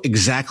know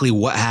exactly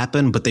what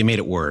happened, but they made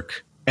it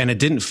work. And it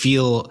didn't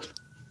feel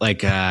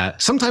like,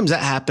 sometimes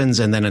that happens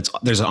and then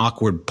there's an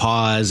awkward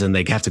pause and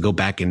they have to go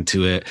back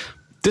into it.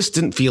 This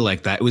didn't feel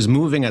like that. It was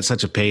moving at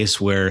such a pace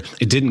where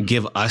it didn't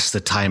give us the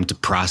time to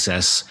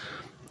process,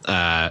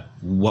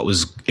 what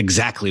was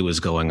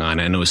going on.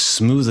 And it was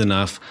smooth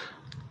enough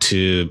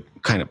to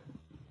kind of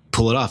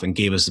pull it off and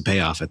gave us the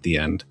payoff at the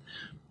end.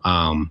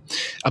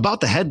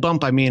 About the head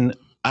bump, I mean,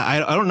 I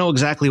don't know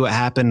exactly what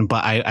happened,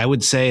 but I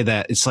would say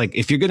that it's like,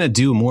 if you're going to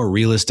do a more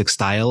realistic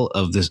style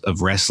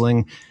of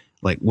wrestling,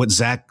 like what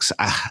Zach's,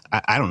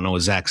 I don't know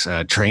Zach's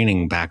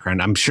training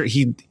background. I'm sure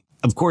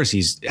of course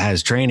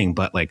has training,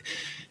 but like,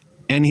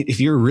 and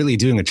if you're really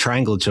doing a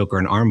triangle choke or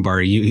an arm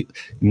bar,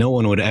 no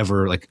one would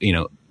ever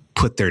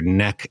put their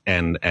neck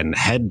and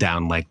head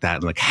down like that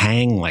and like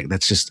hang like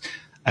that's just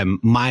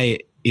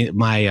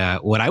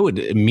what I would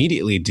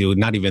immediately do,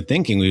 not even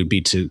thinking, would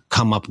be to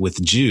come up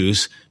with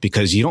juice,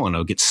 because you don't want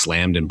to get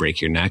slammed and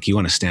break your neck. You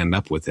want to stand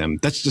up with him.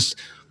 That's just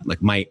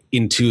like my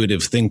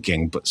intuitive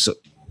thinking. But so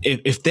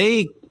if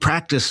they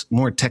practice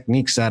more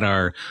techniques that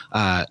are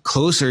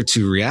closer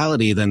to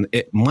reality, then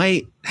it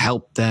might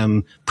help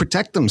them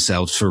protect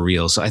themselves for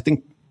real. So I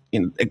think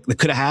it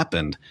could have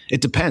happened.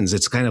 It depends.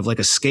 It's kind of like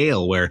a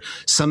scale where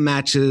some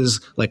matches,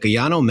 like a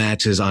Yano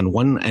match, is on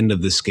one end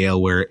of the scale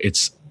where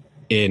it's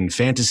in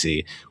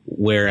fantasy,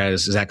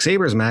 whereas Zack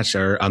Sabre's match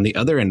are on the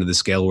other end of the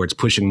scale where it's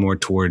pushing more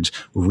towards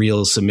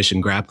real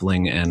submission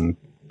grappling and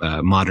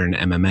modern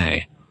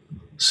MMA.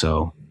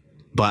 So,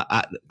 but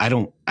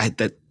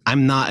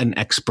I'm not an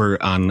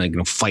expert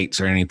on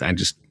fights or anything.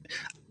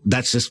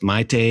 That's just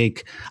my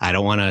take. I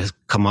don't want to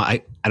come off.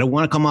 I don't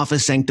want to come off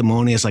as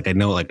sanctimonious. Like I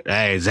know, like,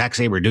 hey, Zack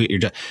Sabre, do it. You're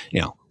just,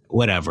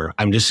 whatever.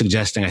 I'm just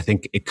suggesting. I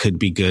think it could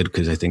be good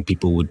because I think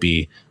people would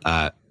be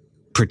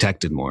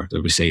protected more.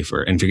 They'll be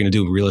safer. And if you're going to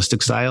do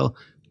realistic style,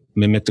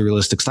 mimic the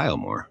realistic style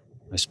more,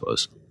 I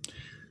suppose.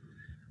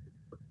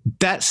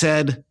 That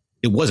said,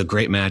 it was a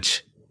great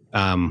match.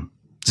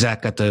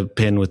 Zach got the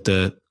pin with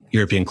the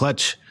European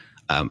clutch.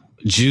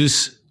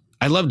 Juice,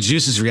 I loved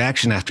Juice's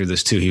reaction after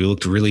this too. He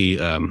looked really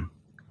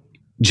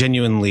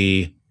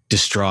genuinely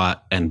distraught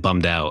and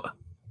bummed out.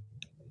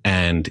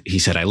 And he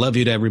said, "I love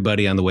you" to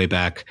everybody on the way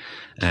back.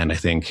 And I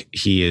think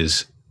he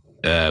is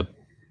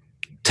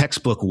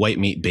textbook white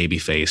meat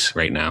babyface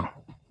right now.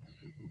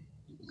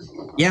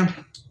 Yeah,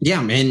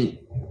 man.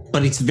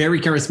 But it's very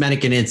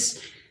charismatic, and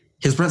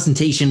his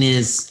presentation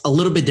is a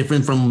little bit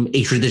different from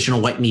a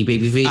traditional white meat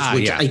babyface,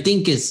 which I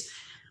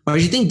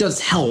think does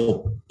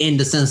help in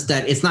the sense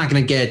that it's not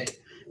going to get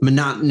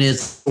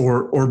monotonous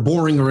or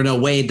boring, or in a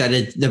way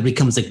that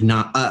becomes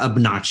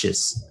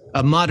obnoxious.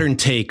 A modern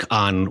take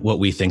on what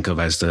we think of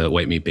as the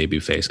white meat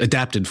babyface,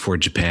 adapted for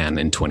Japan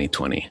in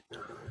 2020,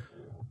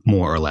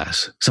 more or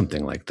less,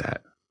 something like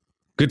that.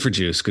 Good for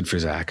Juice. Good for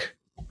Zach.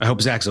 I hope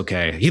Zach's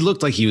okay. He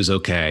looked like he was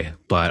okay,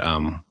 but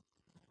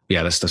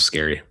yeah, that stuff's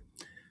scary.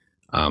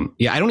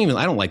 Yeah, I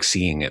don't like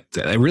seeing it.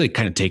 It really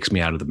kind of takes me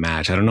out of the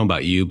match. I don't know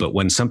about you, but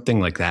when something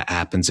like that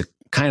happens, it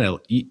kind of,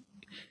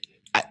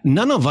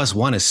 none of us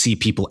want to see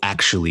people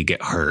actually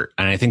get hurt.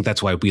 And I think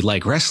that's why we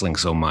like wrestling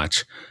so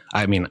much.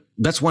 I mean,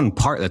 that's one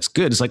part that's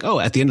good. It's like, oh,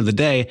 at the end of the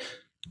day,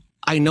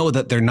 I know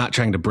that they're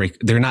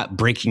not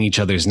breaking each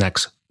other's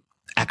necks.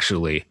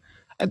 Actually,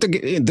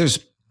 there's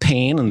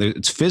pain and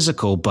it's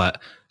physical,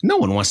 but no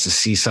one wants to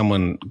see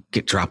someone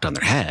get dropped on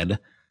their head.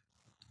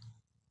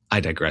 I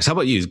digress. How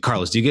about you,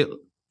 Carlos? Do you get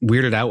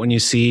weirded out when you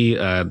see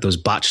those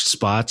botched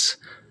spots?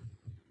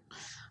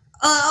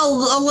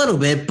 A little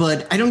bit,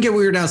 but I don't get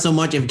weirded out so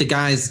much if the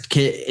guys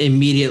can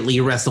immediately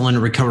wrestle and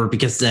recover,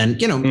 because then,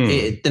 then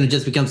it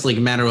just becomes like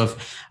a matter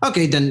of,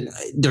 okay, then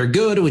they're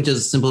good, which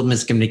is simple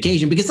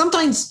miscommunication. Because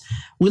sometimes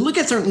we look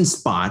at certain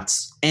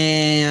spots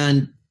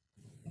and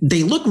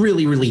they look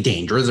really, really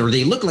dangerous, or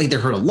they look like they're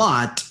hurt a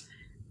lot,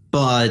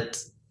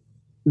 but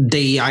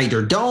they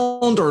either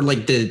don't, or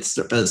like the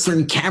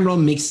certain camera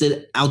makes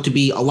it out to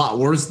be a lot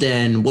worse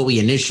than what we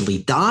initially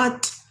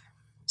thought.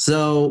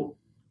 So,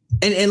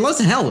 and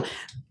listen, hell,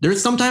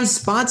 there's sometimes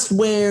spots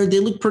where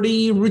they look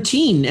pretty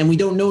routine and we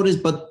don't notice,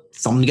 but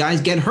some guys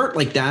get hurt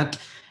like that.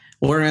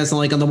 Whereas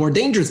like on the more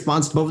dangerous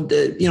spots, both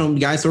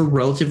guys are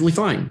relatively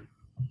fine.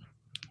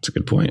 That's a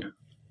good point.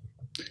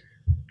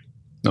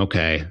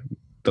 Okay.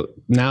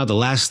 Now the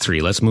last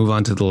three. Let's move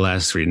on to the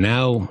last three.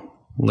 Now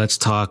let's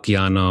talk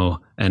Yano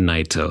and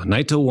Naito.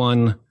 Naito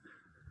won.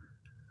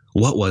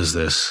 What was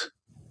this?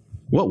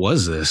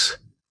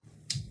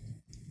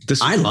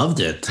 I loved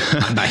it.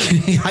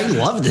 I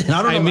loved it.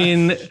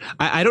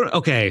 I don't.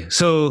 Okay,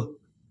 so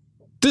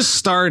this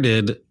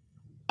started.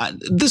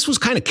 This was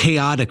kind of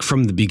chaotic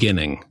from the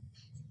beginning.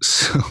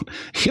 So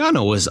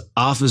Yano was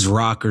off his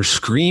rocker,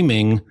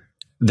 screaming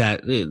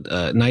that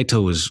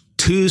Naito was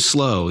too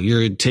slow.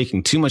 You're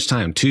taking too much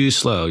time. Too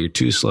slow. You're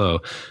too slow.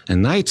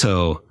 And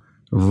Naito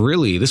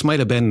Really? This might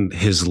have been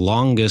his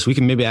longest. We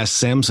can maybe ask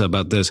Samsa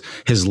about this.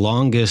 His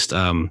longest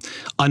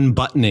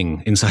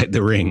unbuttoning inside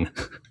the ring.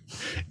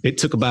 It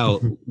took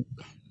about,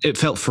 it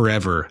felt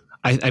forever.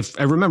 I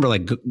remember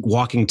like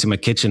walking to my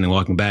kitchen and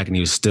walking back, and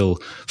he was still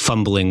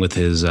fumbling with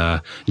his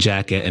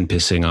jacket and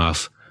pissing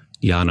off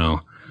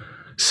Yano.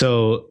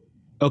 So,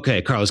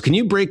 okay, Carlos, can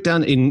you break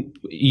down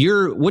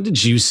what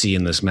did you see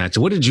in this match?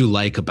 What did you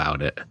like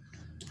about it?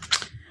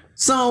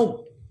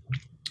 So,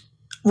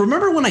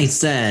 remember when I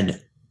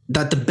said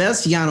that the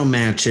best Yano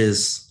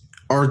matches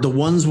are the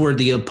ones where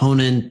the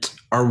opponent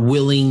are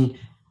willing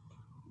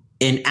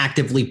and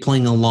actively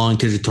playing along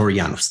to the Toru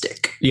Yano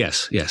stick?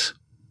 Yes.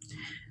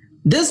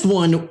 This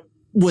one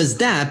was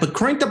that, but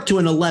cranked up to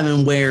an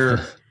 11,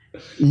 where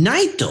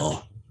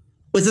Naito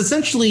was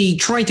essentially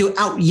trying to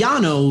out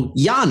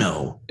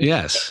Yano.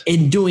 Yes.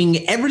 And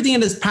doing everything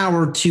in his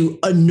power to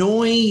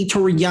annoy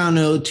Toru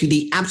Yano to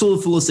the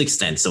absolute fullest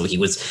extent. So he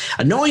was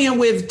annoying him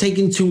with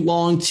taking too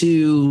long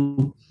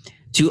to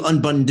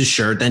unbutton the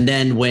shirt. And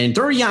then when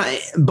Toru Yano,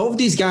 both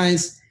these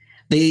guys,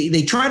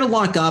 they try to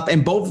lock up,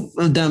 and both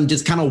of them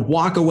just kind of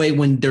walk away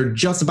when they're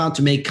just about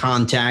to make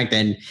contact.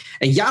 And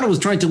Yano was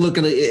trying to look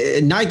at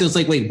it, and Naito's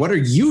like, wait, what are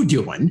you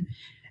doing?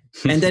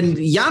 And then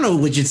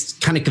Yano was just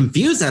kind of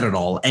confused at it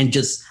all and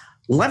just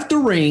left the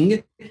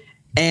ring.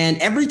 And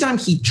every time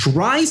he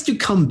tries to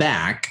come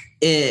back,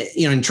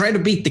 and try to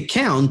beat the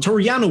count,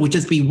 Toru Yano would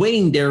just be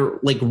waiting there,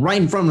 like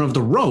right in front of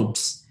the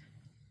ropes.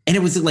 And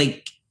it was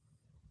like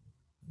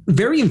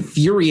very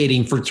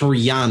infuriating for Toru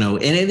Yano.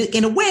 And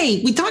in a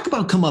way, we talk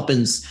about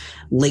comeuppance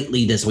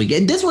lately this week.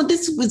 And this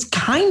was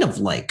kind of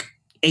like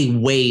a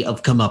way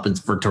of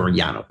comeuppance for Toru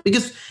Yano.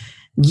 Because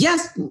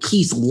yes,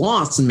 he's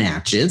lost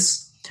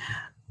matches,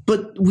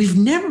 but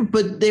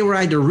they were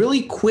either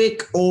really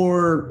quick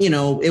or,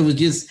 it was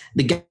just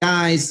the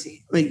guys,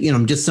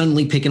 just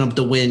suddenly picking up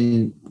the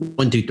win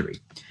 1, 2, 3.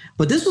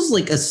 But this was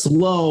like a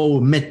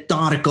slow,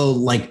 methodical,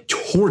 like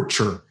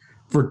torture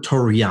for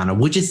Toru Yano,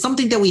 which is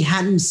something that we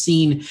hadn't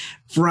seen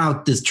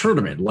throughout this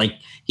tournament. Like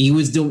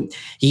Naito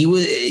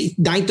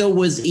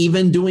was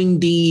even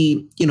doing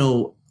the,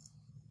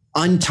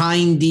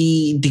 untying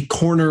the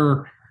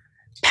corner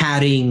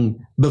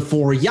padding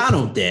before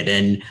Yano did.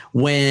 And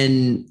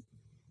when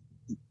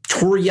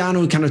Toru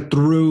Yano kind of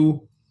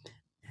threw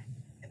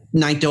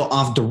Naito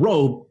off the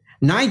rope,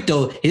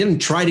 Naito, he didn't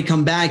try to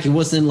come back. He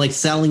wasn't like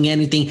selling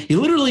anything. He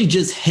literally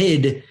just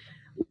hid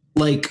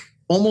like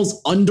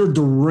almost under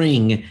the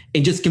ring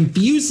and just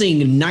confusing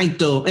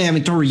Toru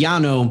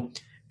Yano,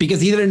 because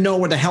he didn't know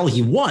where the hell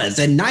he was.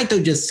 And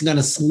Naito just kind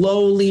of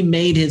slowly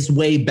made his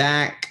way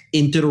back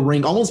into the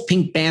ring, almost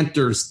Pink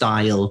Panther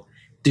style,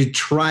 to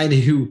try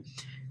to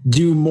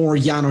do more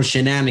Yano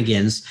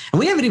shenanigans. And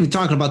we haven't even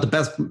talked about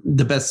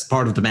the best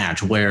part of the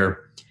match,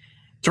 where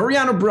Toru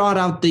Yano brought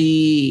out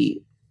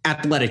the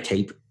athletic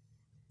tape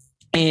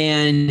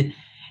and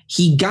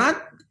he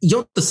got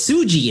Yota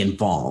Tsuji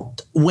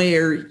involved,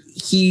 where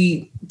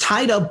he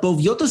tied up both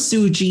Yota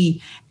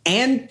Tsuji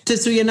and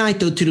Tetsuya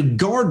Naito to the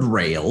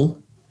guardrail,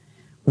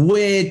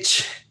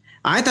 which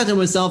I thought to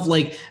myself,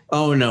 like,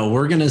 oh no,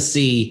 we're gonna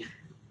see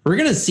Toru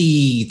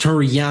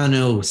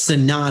Yano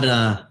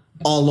Sonata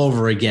all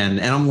over again.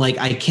 And I'm like,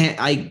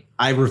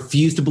 I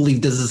refuse to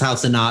believe this is how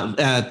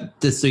Tetsuya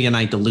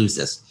Naito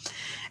loses.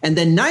 And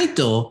then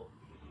Naito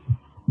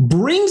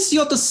brings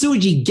Yota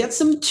Tsuji, gets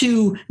him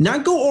to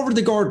not go over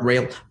the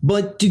guardrail,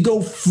 but to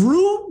go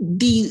through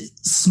the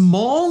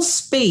small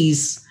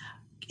space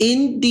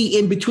in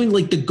between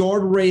like the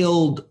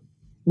guardrail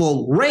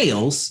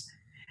rails,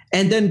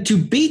 and then to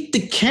beat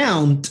the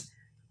count,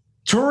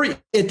 Tetsuya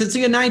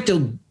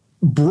Naito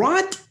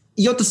brought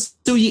Yota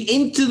Tsuji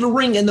into the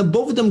ring, and then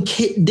both of them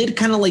did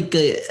kind of like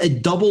a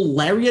double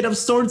lariat of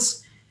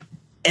sorts.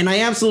 And I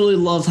absolutely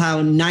loved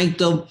how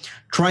Naito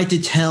tried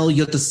to tell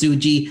Yota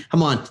Tsuji,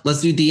 come on,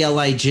 let's do the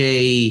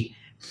LIJ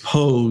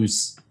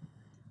pose.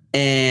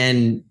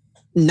 And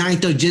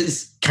Naito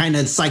just kind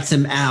of psychs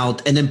him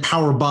out and then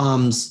power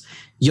bombs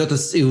Yota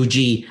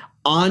Tsuji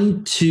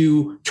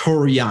onto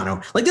Toru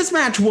Yano. Like, this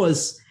match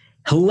was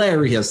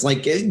hilarious.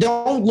 Like,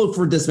 don't look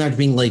for this match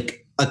being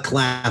like a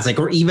classic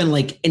or even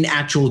like an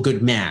actual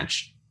good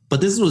match.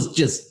 But this was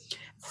just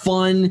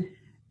fun.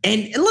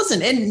 And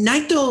listen, and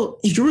Naito,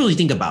 if you really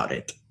think about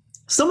it,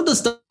 some of the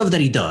stuff that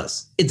he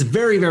does, it's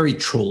very, very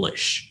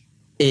trollish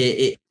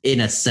in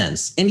a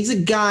sense. And he's a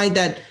guy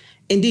that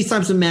in these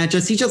types of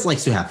matches, he just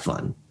likes to have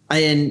fun.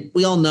 And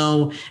we all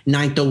know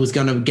Naito was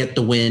going to get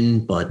the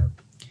win, but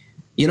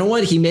you know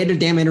what? He made it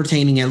damn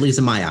entertaining, at least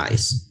in my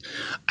eyes.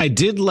 I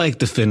did like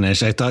the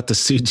finish. I thought the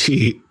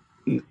Tsuji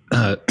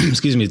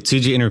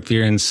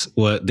interference,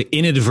 the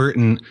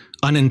inadvertent,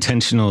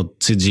 unintentional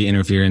Tsuji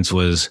interference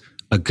was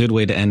a good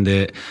way to end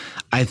it.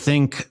 I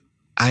think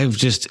I've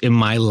just, in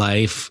my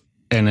life,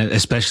 and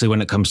especially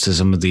when it comes to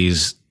some of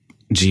these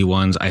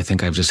G1s, I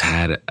think I've just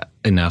had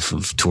enough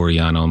of Toru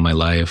Yano in my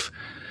life.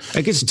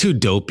 Like, it's too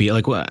dopey.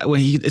 Like,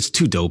 it's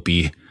too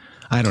dopey.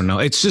 I don't know.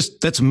 It's just,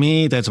 that's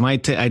me. That's my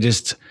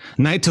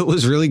Naito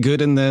was really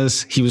good in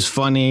this. He was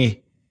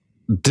funny.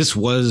 This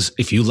was,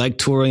 if you like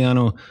Toru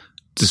Yano,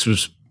 this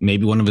was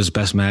maybe one of his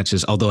best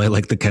matches, although I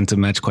like the Kenta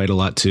match quite a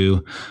lot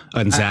too.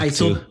 And Zach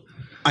too.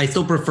 I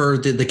still prefer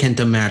the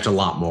Kenta match a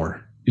lot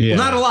more. Yeah.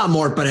 Well, not a lot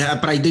more, but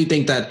I do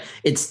think that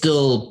it's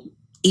still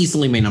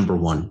easily my number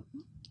one.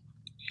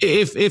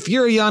 If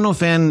you're a Yano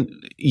fan,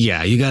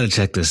 yeah, you got to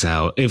check this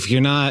out. If you're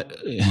not,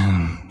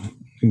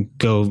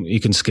 you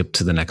can skip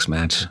to the next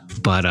match.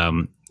 But,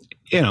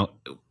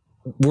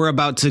 we're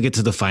about to get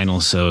to the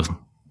final, so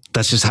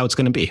that's just how it's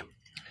going to be.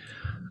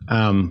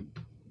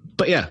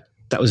 But yeah,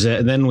 that was it.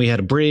 And then we had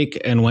a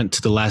break and went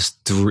to the last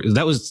three.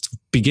 That was the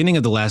beginning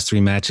of the last three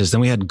matches.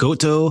 Then we had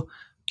Goto,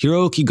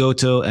 Hiroki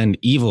Goto, and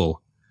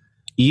Evil.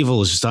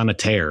 Evil is just on a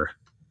tear.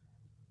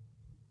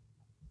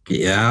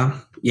 Yeah.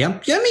 I mean,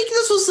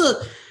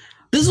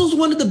 this was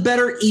one of the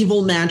better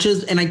Evil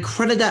matches, and I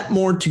credit that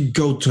more to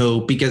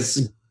Goto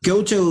because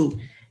Goto,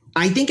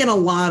 I think in a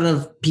lot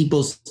of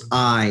people's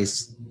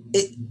eyes,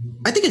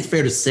 I think it's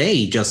fair to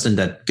say, Justin,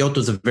 that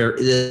Goto's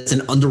it's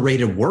an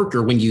underrated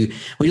worker. When you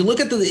look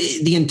at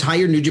the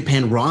entire New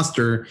Japan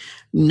roster,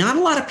 not a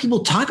lot of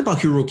people talk about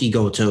Hiroki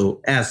Goto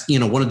as,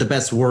 one of the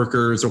best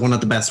workers or one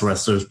of the best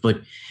wrestlers,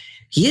 but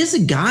he is a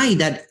guy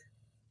that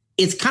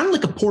it's kind of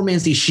like a poor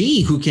man's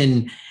Ishii who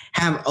can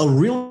have a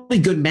really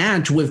good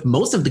match with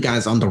most of the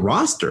guys on the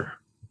roster.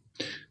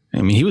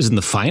 I mean, he was in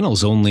the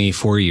finals only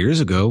 4 years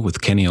ago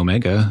with Kenny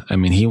Omega. I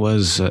mean, he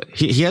was,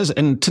 he has,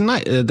 and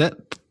tonight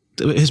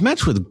his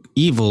match with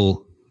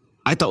Evil,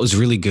 I thought was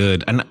really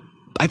good. And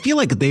I feel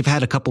like they've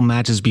had a couple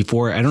matches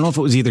before. I don't know if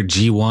it was either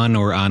G1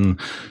 or on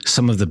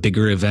some of the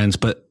bigger events,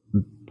 but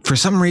for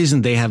some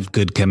reason they have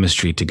good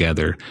chemistry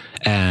together.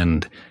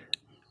 And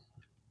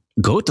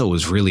Goto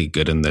was really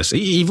good in this.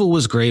 Evil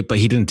was great, but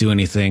he didn't do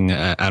anything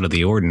out of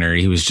the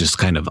ordinary. He was just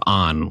kind of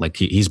on, like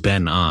he's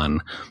been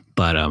on.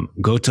 But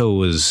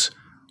Goto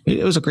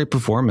it was a great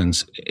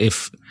performance.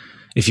 If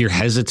you're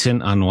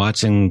hesitant on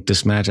watching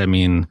this match, I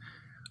mean,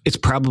 it's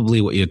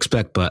probably what you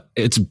expect, but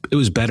it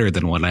was better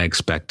than what I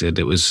expected.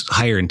 It was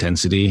higher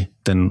intensity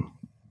than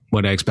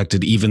what I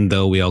expected, even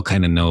though we all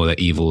kind of know that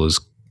Evil is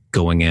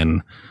going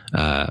in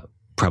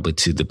probably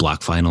to the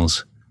block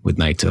finals with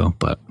Naito.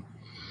 But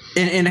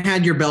and it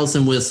had your bells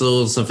and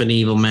whistles of an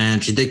Evil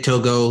match. Dick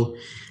Togo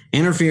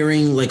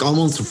interfering like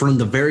almost from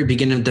the very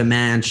beginning of the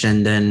match,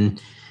 and then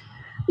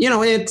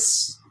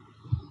this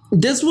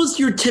was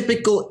your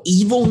typical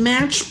Evil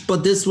match,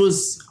 but it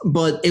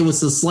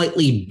was a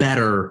slightly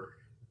better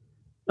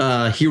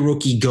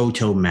Hiroki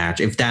Goto match,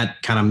 if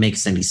that kind of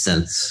makes any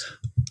sense.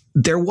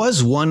 There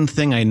was one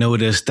thing I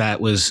noticed that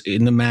was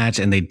in the match,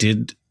 and they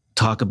did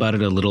talk about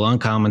it a little on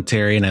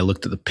commentary, and I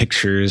looked at the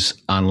pictures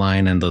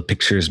online, and the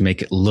pictures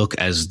make it look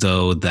as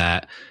though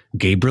that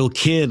Gabriel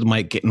Kidd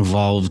might get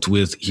involved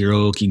with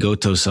Hiroki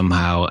Goto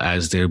somehow,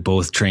 as they're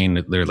both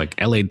trained. They're like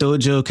LA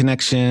Dojo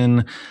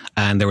connection.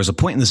 And there was a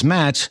point in this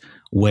match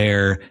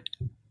where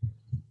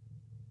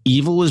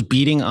Evil was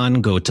beating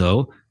on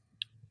Goto,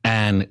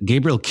 and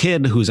Gabriel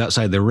Kidd, who's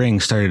outside the ring,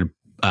 started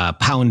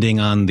pounding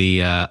on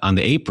the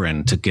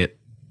apron to get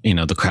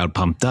the crowd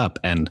pumped up.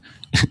 And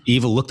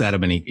Evil looked at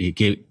him and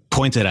he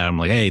pointed at him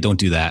like, "Hey, don't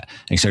do that."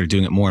 And he started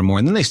doing it more and more.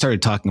 And then they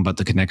started talking about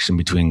the connection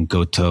between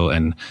Goto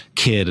and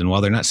Kidd. And while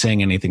they're not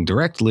saying anything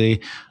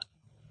directly,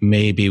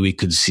 maybe we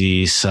could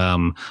see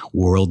some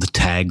World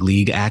Tag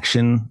League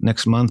action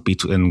next month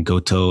between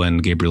Goto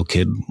and Gabriel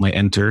Kidd might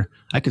enter.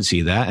 I could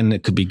see that, and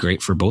it could be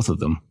great for both of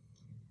them.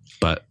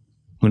 But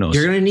who knows?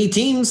 You're going to need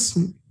teams.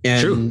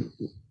 And true.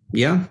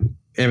 Yeah.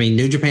 I mean,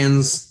 New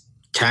Japan's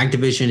tag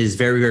division is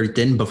very, very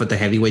thin, both at the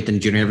heavyweight and the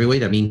junior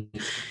heavyweight. I mean,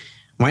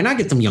 why not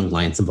get some young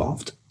lions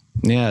involved?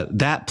 Yeah,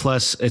 that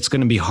plus it's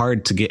going to be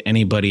hard to get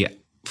anybody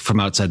from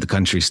outside the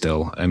country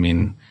still. I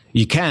mean,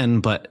 you can,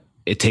 but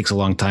it takes a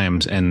long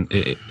time. And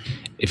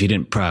if you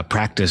didn't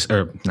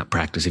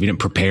if you didn't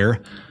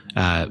prepare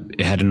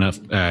ahead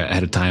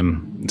of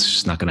time, it's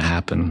just not going to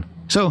happen.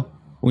 So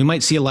we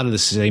might see a lot of the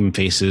same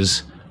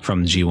faces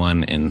from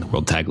G1 in the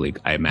World Tag League,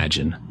 I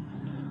imagine.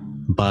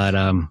 But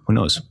who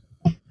knows?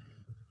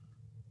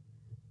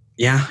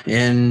 Yeah,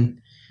 and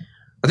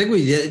I think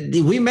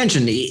we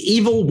mentioned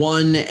Evil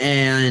won,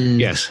 and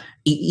yes,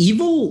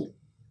 Evil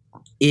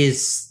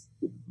is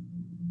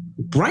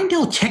right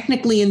now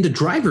technically in the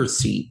driver's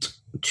seat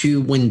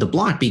to win the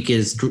block,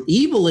 because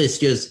Evil is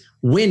just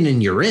win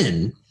and you're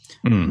in,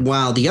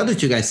 while the other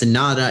two guys,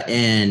 Sonata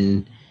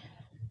and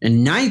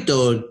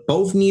Naito,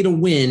 both need a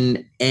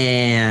win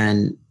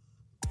and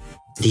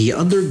the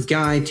other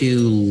guy to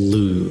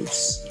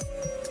lose.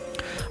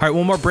 All right,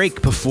 one more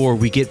break before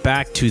we get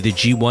back to the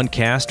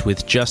G1Cast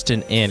with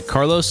Justin and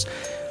Carlos.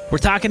 We're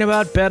talking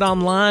about Bet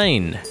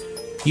Online.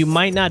 You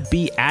might not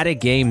be at a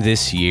game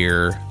this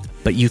year,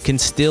 but you can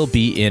still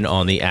be in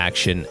on the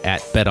action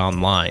at Bet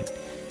Online.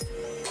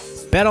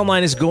 Bet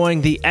Online is going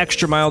the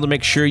extra mile to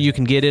make sure you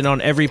can get in on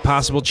every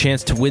possible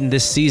chance to win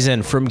this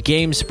season. From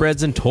game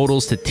spreads and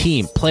totals to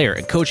team, player,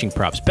 and coaching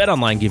props, Bet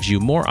Online gives you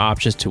more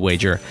options to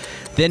wager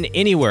than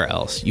anywhere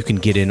else. You can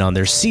get in on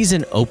their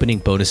season opening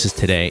bonuses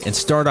today and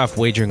start off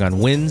wagering on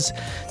wins,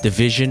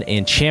 division,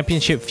 and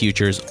championship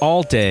futures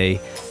all day,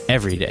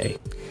 every day.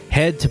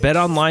 Head to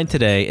BetOnline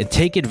today and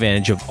take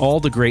advantage of all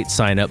the great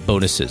sign-up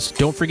bonuses.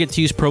 Don't forget to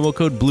use promo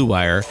code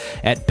BlueWire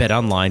at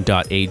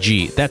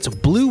betonline.ag. That's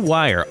Blue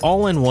Wire,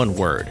 all in one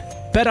word.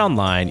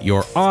 BetOnline,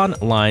 your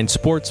online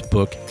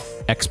sportsbook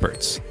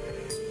experts.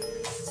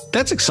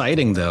 That's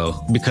exciting,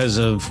 though, because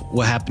of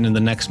what happened in the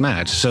next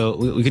match. So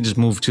we could just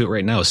move to it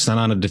right now.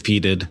 Sanada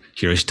defeated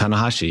Hiroshi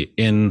Tanahashi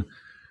in...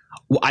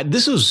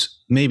 this was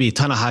maybe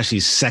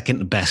Tanahashi's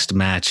second best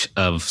match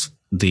of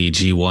the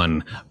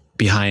G1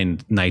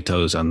 behind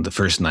Naito's on the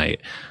first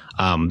night.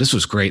 This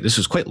was great. This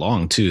was quite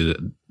long,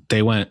 too.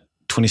 They went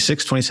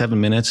 26, 27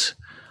 minutes.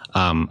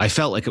 I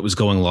felt like it was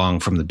going long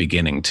from the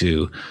beginning,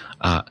 too.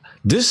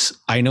 This,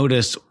 I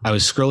noticed, I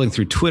was scrolling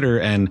through Twitter,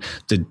 and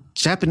the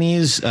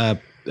Japanese...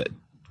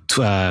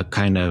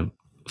 kind of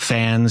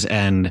fans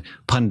and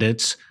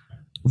pundits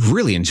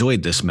really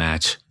enjoyed this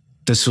match.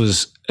 This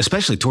was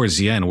especially towards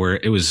the end where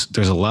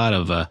there's a lot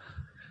of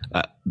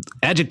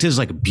adjectives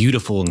like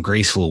beautiful and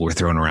graceful were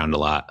thrown around a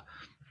lot.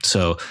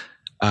 So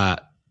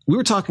we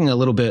were talking a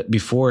little bit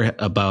before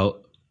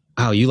about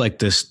how you like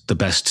this the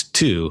best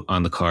too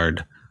on the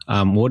card.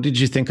 What did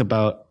you think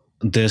about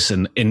this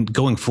and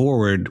going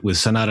forward with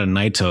Sanada and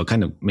Naito?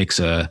 Kind of makes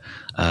a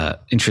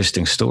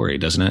interesting story,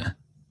 doesn't it?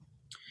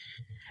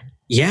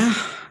 Yeah,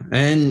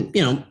 and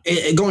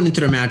going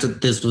into the match,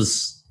 there's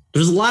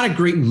a lot of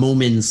great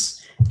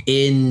moments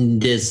in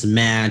this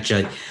match.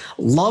 I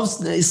love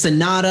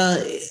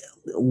Sanada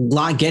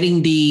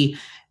getting the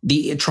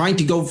trying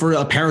to go for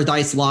a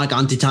Paradise Lock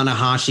onto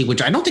Tanahashi,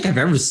 which I don't think I've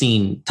ever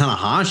seen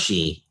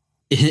Tanahashi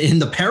in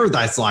the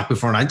Paradise Lock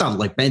before. And I thought,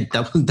 like, man,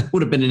 that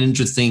would have been an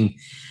interesting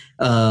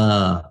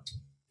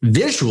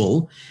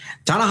visual.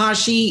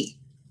 Tanahashi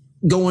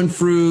going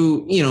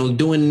through,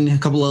 doing a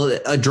couple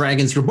of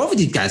dragon screws. Both of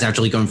these guys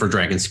actually going for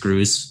dragon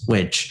screws,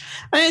 which,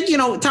 and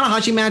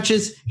Tanahashi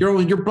matches,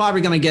 you're probably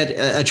going to get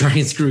a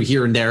dragon screw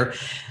here and there.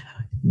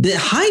 The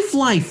high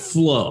fly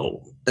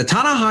flow, the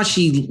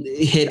Tanahashi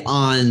hit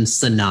on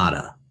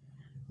Sanada.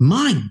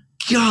 My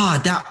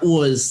God, that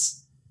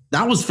was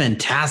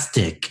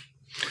fantastic.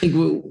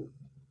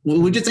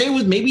 Would you say it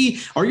was maybe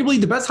arguably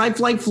the best high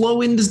fly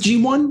flow in this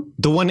G1?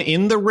 The one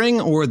in the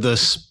ring or the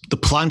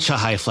plancha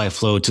high fly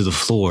flow to the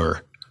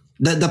floor?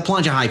 The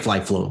plancha high fly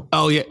flow.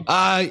 Oh, yeah.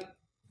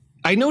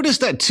 I noticed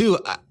that too.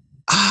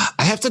 I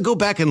have to go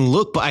back and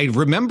look, but I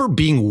remember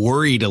being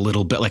worried a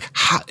little bit. Like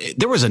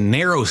there was a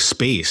narrow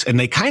space and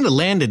they kind of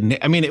landed.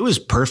 I mean, it was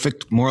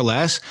perfect more or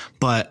less,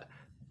 but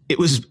it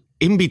was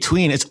in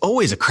between. It's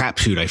always a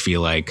crapshoot, I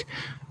feel like.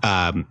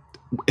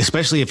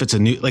 Especially if it's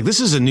this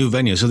is a new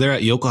venue. So they're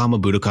at Yokohama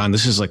Budokan.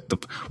 This is like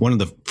one of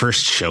the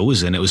first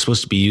shows, and it was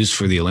supposed to be used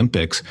for the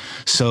Olympics.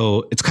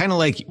 So it's kind of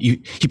like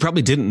he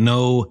probably didn't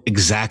know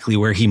exactly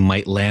where he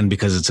might land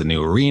because it's a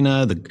new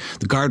arena. The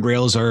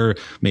guardrails are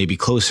maybe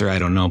closer. I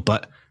don't know,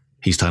 but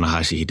he's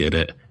Tanahashi. He did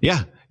it.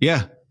 Yeah.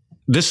 Yeah.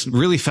 This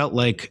really felt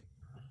like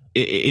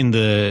in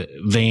the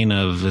vein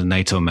of the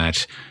Naito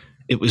match.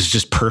 It was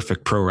just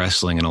perfect pro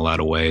wrestling in a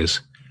lot of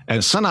ways.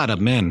 And Sanada,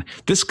 man,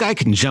 this guy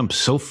can jump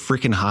so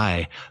freaking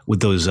high with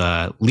those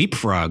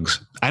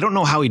leapfrogs. I don't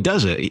know how he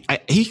does it.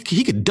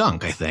 He could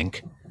dunk, I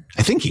think.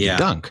 I think he could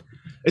dunk.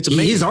 It's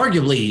amazing. He's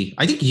arguably,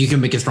 I think you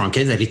can make a strong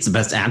case that he's the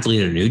best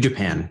athlete in New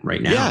Japan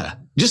right now. Yeah,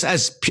 just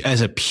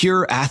as a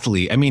pure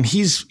athlete. I mean,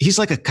 he's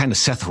like a kind of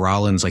Seth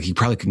Rollins. Like he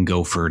probably can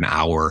go for an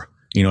hour.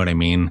 You know what I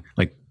mean?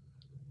 Like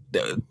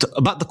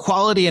about the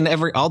quality and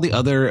all the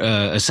other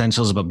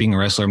essentials about being a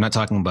wrestler. I'm not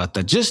talking about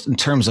that. Just in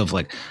terms of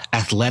like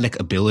athletic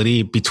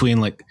ability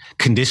between like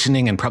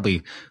conditioning and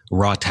probably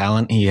raw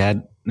talent he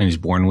had and he's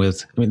born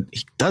with. I mean,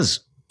 he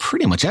does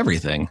pretty much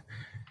everything.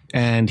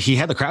 And he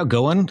had the crowd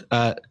going.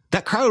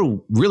 That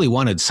crowd really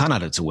wanted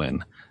Sanada to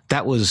win.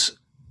 That was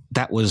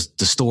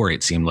the story.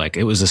 It seemed like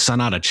it was a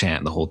Sanada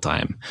chant the whole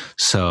time.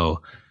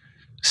 So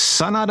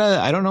Sanada,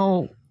 I don't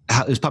know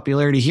his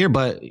popularity here,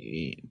 but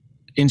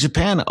in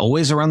Japan,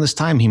 always around this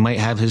time, he might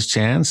have his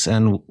chance,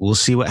 and we'll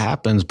see what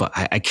happens. But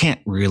I can't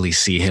really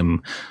see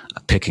him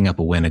picking up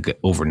a win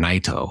over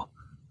Naito.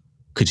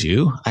 Could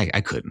you?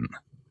 I couldn't.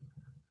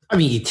 I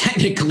mean, he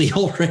technically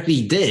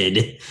already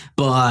did,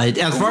 but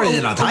as far as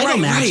a title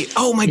match, right.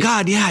 Oh my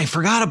God, yeah, I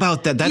forgot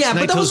about that. That's Naito's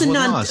but that was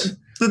loss.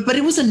 But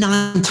it was a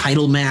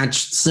non-title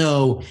match,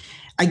 so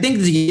I think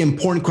the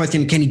important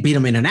question: can he beat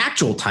him in an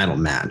actual title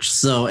match?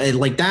 So,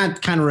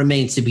 that kind of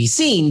remains to be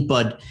seen,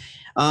 but.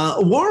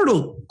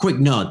 Wardle, quick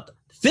note,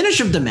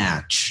 finish of the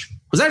match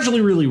was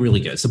actually really, really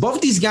good. So both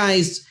of these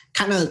guys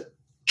kind of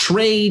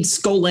trade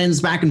skull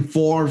ends back and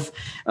forth.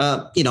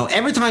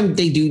 Every time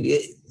they do,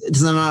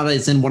 Sanada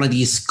is in one of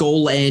these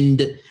skull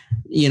end,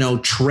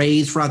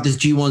 trades throughout this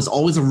G1 is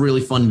always a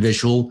really fun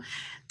visual.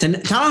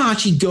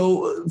 Tanahashi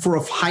go for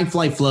a high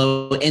fly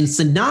flow, and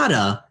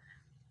Sanada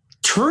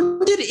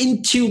turned it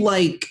into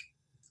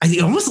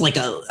almost like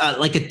a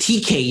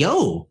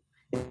TKO.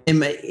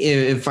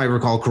 If I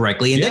recall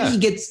correctly. And then he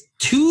gets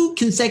 2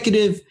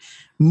 consecutive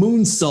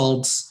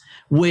moonsaults,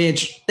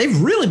 which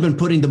they've really been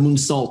putting the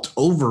moonsault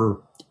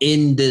over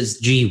in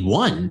this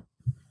G1.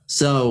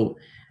 So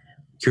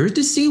curious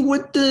to see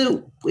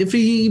if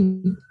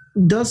he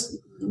does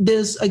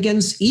this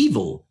against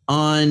Evil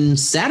on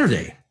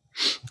Saturday?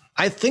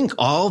 I think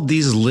all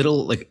these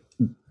little, like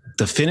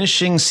the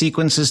finishing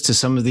sequences to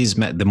some of these,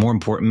 the more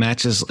important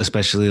matches,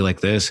 especially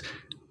like this,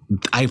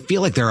 I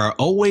feel like there are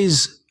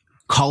always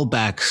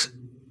callbacks,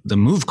 the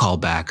move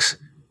callbacks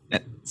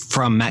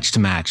from match to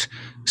match.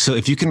 So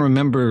if you can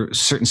remember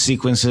certain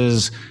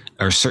sequences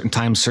or certain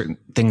times, certain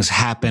things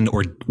happened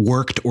or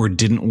worked or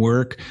didn't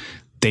work,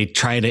 they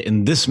tried it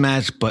in this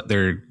match, but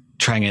they're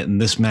trying it in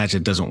this match.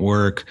 It doesn't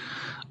work.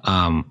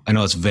 I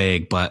know it's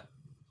vague, but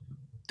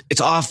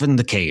it's often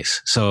the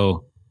case.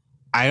 So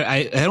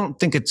I don't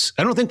think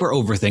we're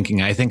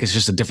overthinking. I think it's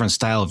just a different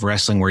style of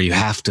wrestling where you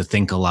have to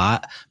think a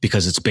lot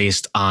because it's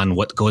based on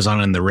what goes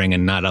on in the ring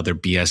and not other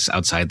BS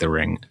outside the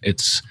ring.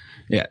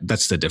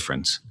 That's the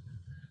difference.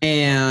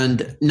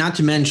 And not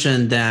to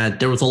mention that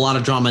there was a lot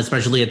of drama,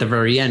 especially at the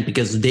very end,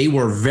 because they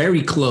were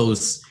very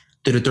close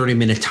to the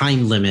 30-minute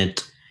time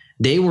limit.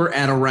 They were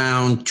at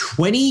around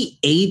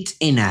 28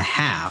 and a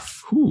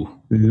half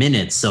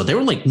minutes. So they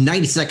were like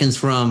 90 seconds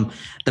from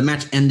the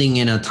match ending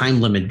in a time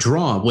limit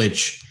draw,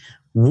 which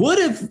would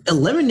have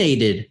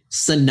eliminated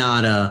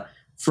Sonata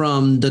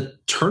from the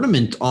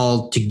tournament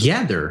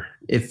altogether,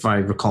 if I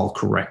recall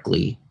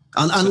correctly.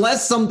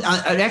 Unless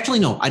actually,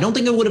 no, I don't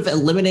think it would have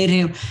eliminated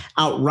him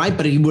outright,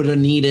 but he would have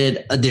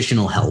needed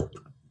additional help.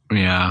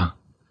 Yeah.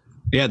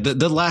 Yeah.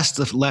 The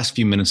last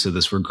few minutes of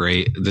this were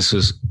great.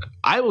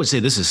 I would say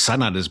this is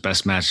Sonata's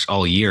best match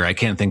all year. I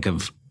can't think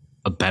of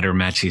a better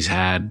match he's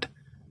had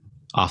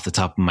off the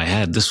top of my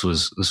head. This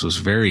was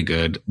very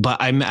good,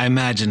 but I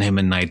imagine him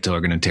and Naito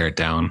are going to tear it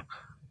down.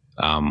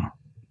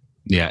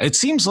 It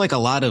seems like a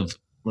lot of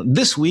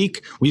this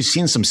week we've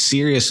seen some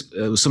serious,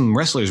 some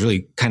wrestlers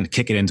really kind of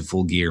kick it into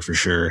full gear for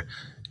sure.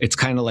 It's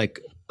kind of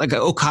like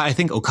Okada. I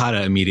think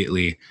Okada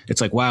immediately.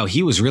 It's like, wow,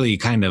 he was really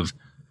kind of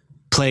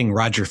playing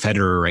Roger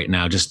Federer right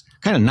now, just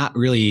kind of not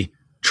really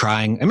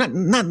trying.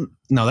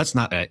 No, that's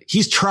not it.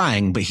 He's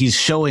trying, but he's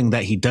showing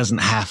that he doesn't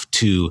have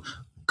to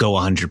go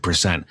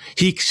 100%.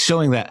 He's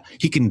showing that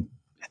he can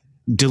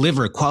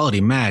deliver a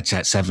quality match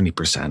at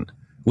 70%,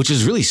 which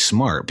is really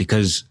smart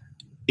because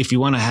if you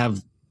want to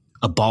have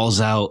a balls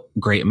out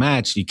great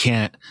match, you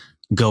can't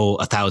go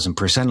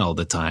 1,000% all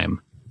the time.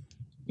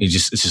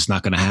 It's just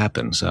not going to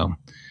happen. So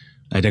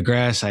I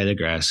digress.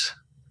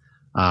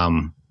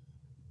 And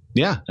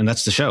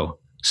that's the show.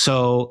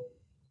 So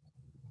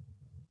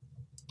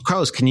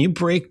Carlos, can you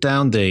break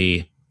down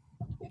the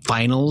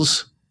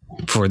finals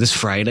for this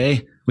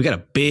Friday? We got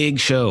a big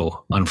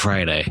show on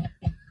Friday.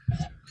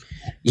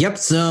 Yep.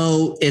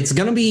 So it's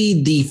going to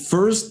be the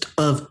first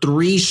of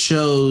 3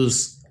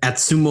 shows at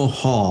Sumo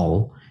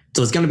Hall.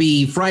 So it's going to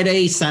be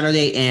Friday,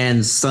 Saturday,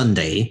 and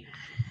Sunday.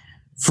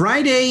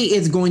 Friday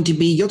is going to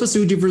be Yota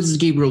Tsuji versus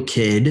Gabriel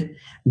Kidd.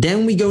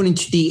 Then we go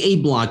into the A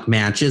block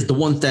matches, the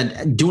ones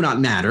that do not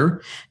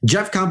matter.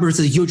 Jeff Cobb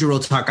versus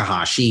Yujiro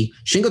Takahashi,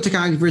 Shingo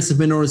Takagi versus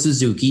Minoru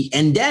Suzuki.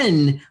 And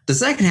then the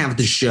second half of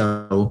the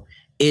show,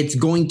 it's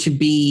going to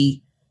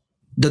be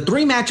the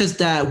 3 matches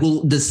that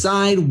will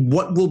decide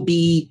what will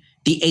be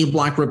the A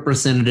block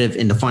representative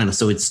in the final.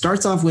 So it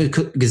starts off with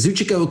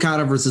Kazuchika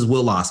Okada versus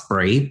Will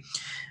Ospreay.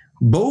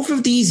 Both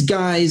of these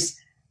guys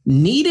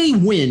need a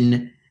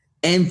win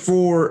and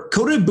for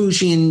Kota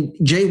Ibushi and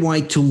Jay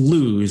White to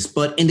lose.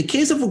 But in the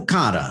case of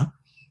Okada,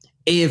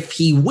 if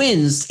he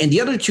wins and the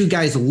other 2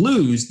 guys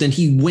lose, then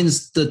he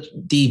wins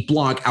the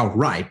block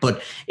outright.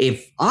 But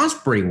if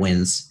Ospreay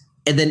wins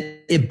and then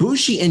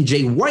Ibushi and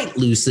Jay White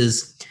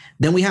loses,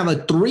 then we have a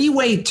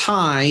 3-way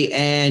tie,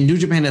 and New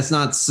Japan has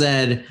not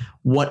said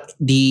what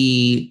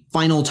the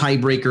final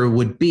tiebreaker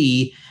would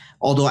be,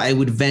 although I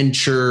would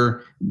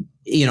venture,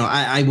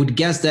 I would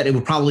guess that it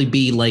would probably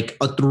be like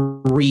a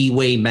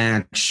 3-way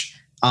match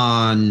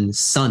on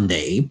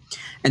Sunday.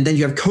 And then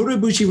you have Kota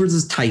Ibushi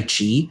versus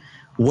Taichi,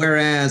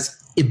 whereas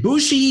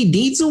Ibushi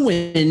needs a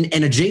win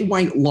and a Jay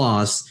White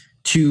loss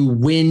to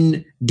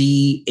win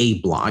the A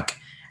block.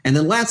 And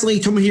then lastly,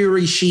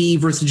 Tomohiro Ishii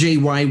versus Jay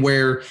White,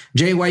 where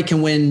Jay White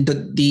can win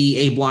the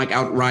A block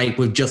outright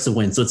with just a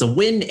win. So it's a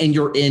win and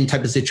you're in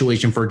type of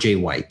situation for Jay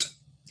White.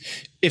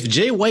 If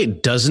Jay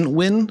White doesn't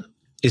win,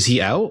 is he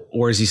out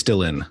or is he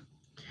still in?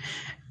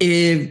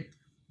 It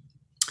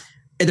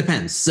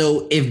depends.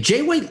 So if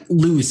Jay White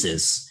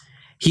loses,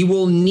 he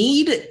will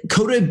need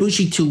Kota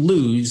Ibushi to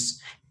lose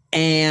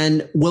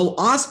and Will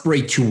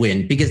Ospreay to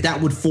win, because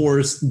that would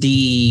force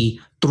the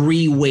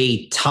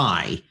 3-way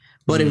tie.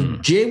 But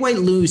if Jay White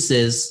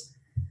loses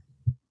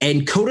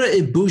and Kota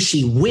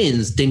Ibushi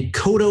wins, then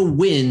Kota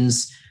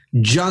wins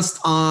just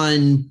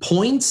on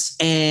points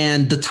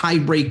and the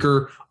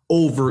tiebreaker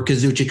over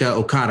Kazuchika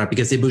Okada,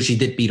 because Ibushi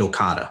did beat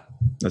Okada.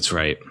 That's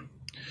right.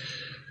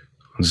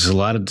 There's a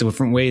lot of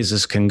different ways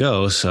this can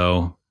go.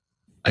 So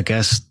I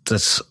guess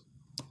that's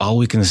all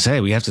we can say.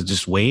 We have to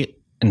just wait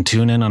and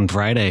tune in on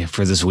Friday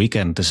for this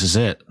weekend. This is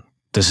it.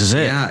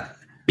 Yeah.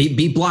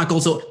 B Block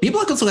also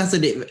has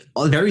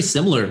a very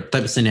similar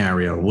type of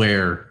scenario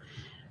where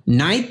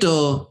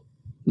Naito,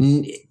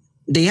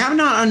 they have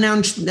not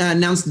announced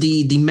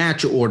the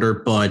match order,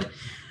 but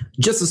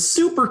just a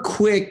super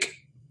quick,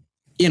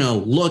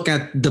 look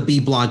at the B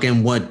block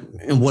and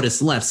what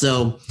is left.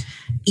 So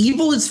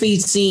Evil is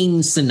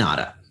facing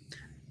Sonata.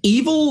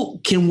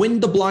 Evil can win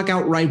the block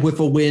outright with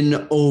a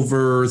win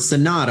over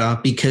Sonata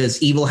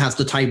because Evil has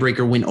the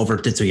tiebreaker win over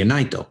Tetsuya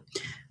Naito.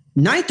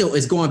 Naito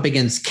is going up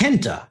against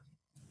Kenta.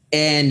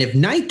 And if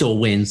Naito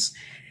wins,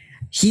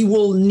 he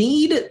will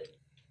need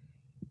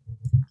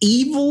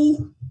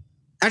Evil.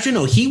 Actually,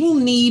 no, he will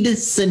need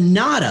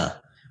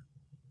Sonata,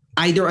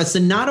 either a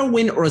Sonata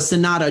win or a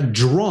Sonata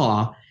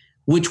draw,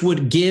 which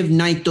would give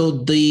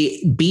Naito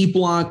the B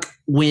block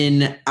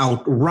win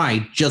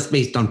outright just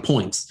based on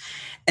points.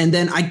 And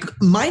then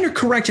minor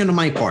correction on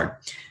my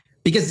part,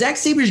 because Zack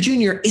Sabre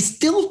Jr. is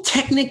still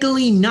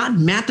technically not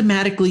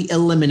mathematically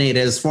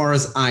eliminated as far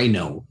as I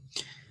know,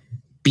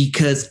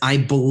 because I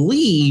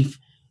believe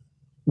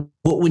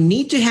what would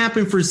need to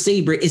happen for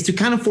Sabre is to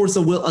kind of force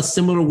a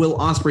similar Will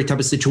Ospreay type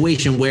of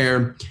situation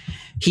where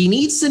he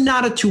needs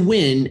Sonata to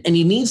win and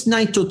he needs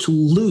Naito to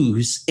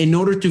lose in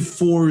order to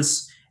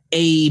force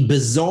a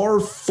bizarre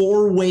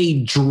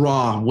 4-way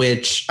draw,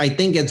 which I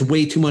think it's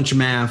way too much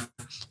math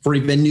for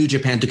even New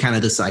Japan to kind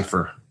of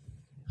decipher.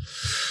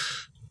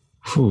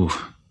 Whew.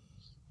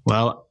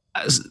 Well,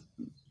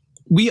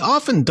 we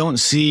often don't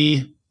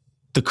see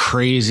the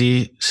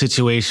crazy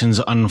situations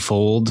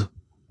unfold.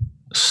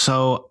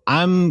 So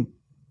I'm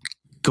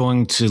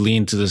going to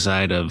lean to the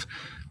side of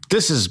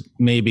this is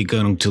maybe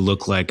going to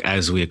look like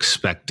as we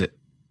expect it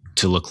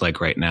to look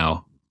like right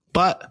now.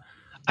 But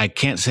I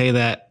can't say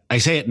that. I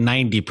say it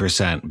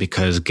 90%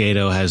 because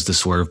Gato has the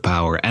swerve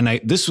power.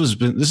 And this has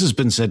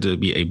been said to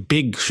be a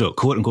big show,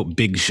 quote unquote,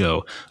 big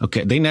show.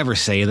 Okay. They never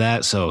say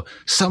that. So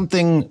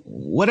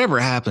whatever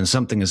happens,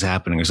 something is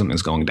happening or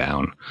something's going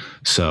down.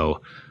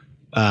 So,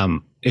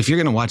 if you're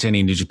going to watch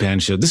any New Japan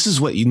show, this is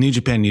what New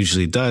Japan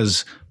usually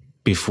does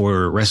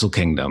before Wrestle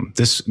Kingdom.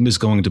 This is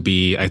going to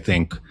be, I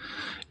think,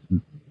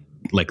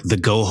 like the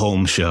go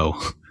home show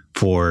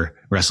for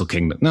Wrestle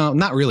Kingdom. No,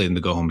 not really in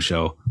the go home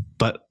show,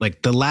 but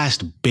like the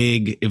last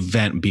big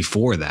event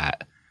before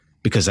that,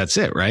 because that's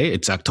it, right?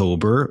 It's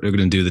October. They're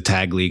going to do the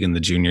tag league and the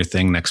junior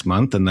thing next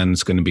month, and then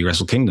it's going to be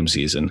Wrestle Kingdom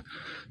season.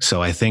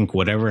 So I think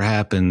whatever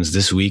happens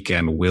this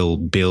weekend will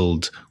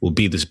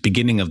be this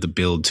beginning of the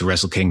build to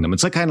Wrestle Kingdom.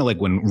 It's like kind of like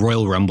when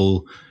Royal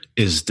Rumble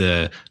is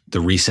the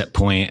reset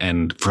point,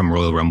 and from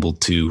Royal Rumble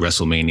to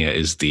WrestleMania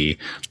is the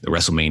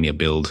WrestleMania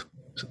build,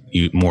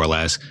 more or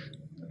less.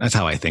 That's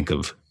how I think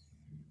of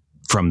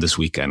from this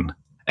weekend.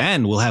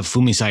 And we'll have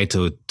Fumi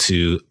Saito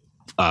to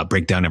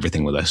break down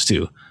everything with us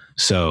too.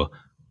 So,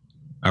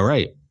 all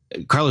right,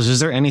 Carlos, is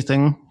there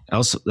anything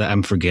else that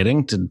I'm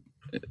forgetting?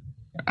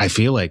 I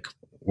feel like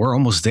we're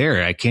almost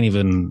there. I can't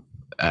even,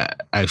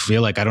 I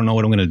feel like I don't know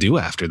what I'm going to do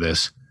after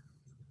this.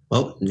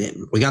 Well,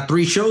 we got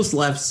 3 shows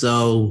left,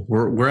 so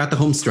we're at the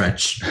home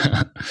stretch.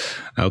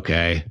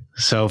 Okay.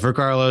 So for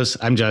Carlos,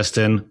 I'm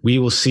Justin. We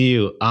will see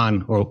you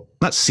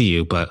not see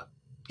you, but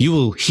you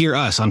will hear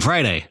us on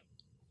Friday.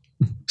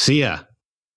 See ya.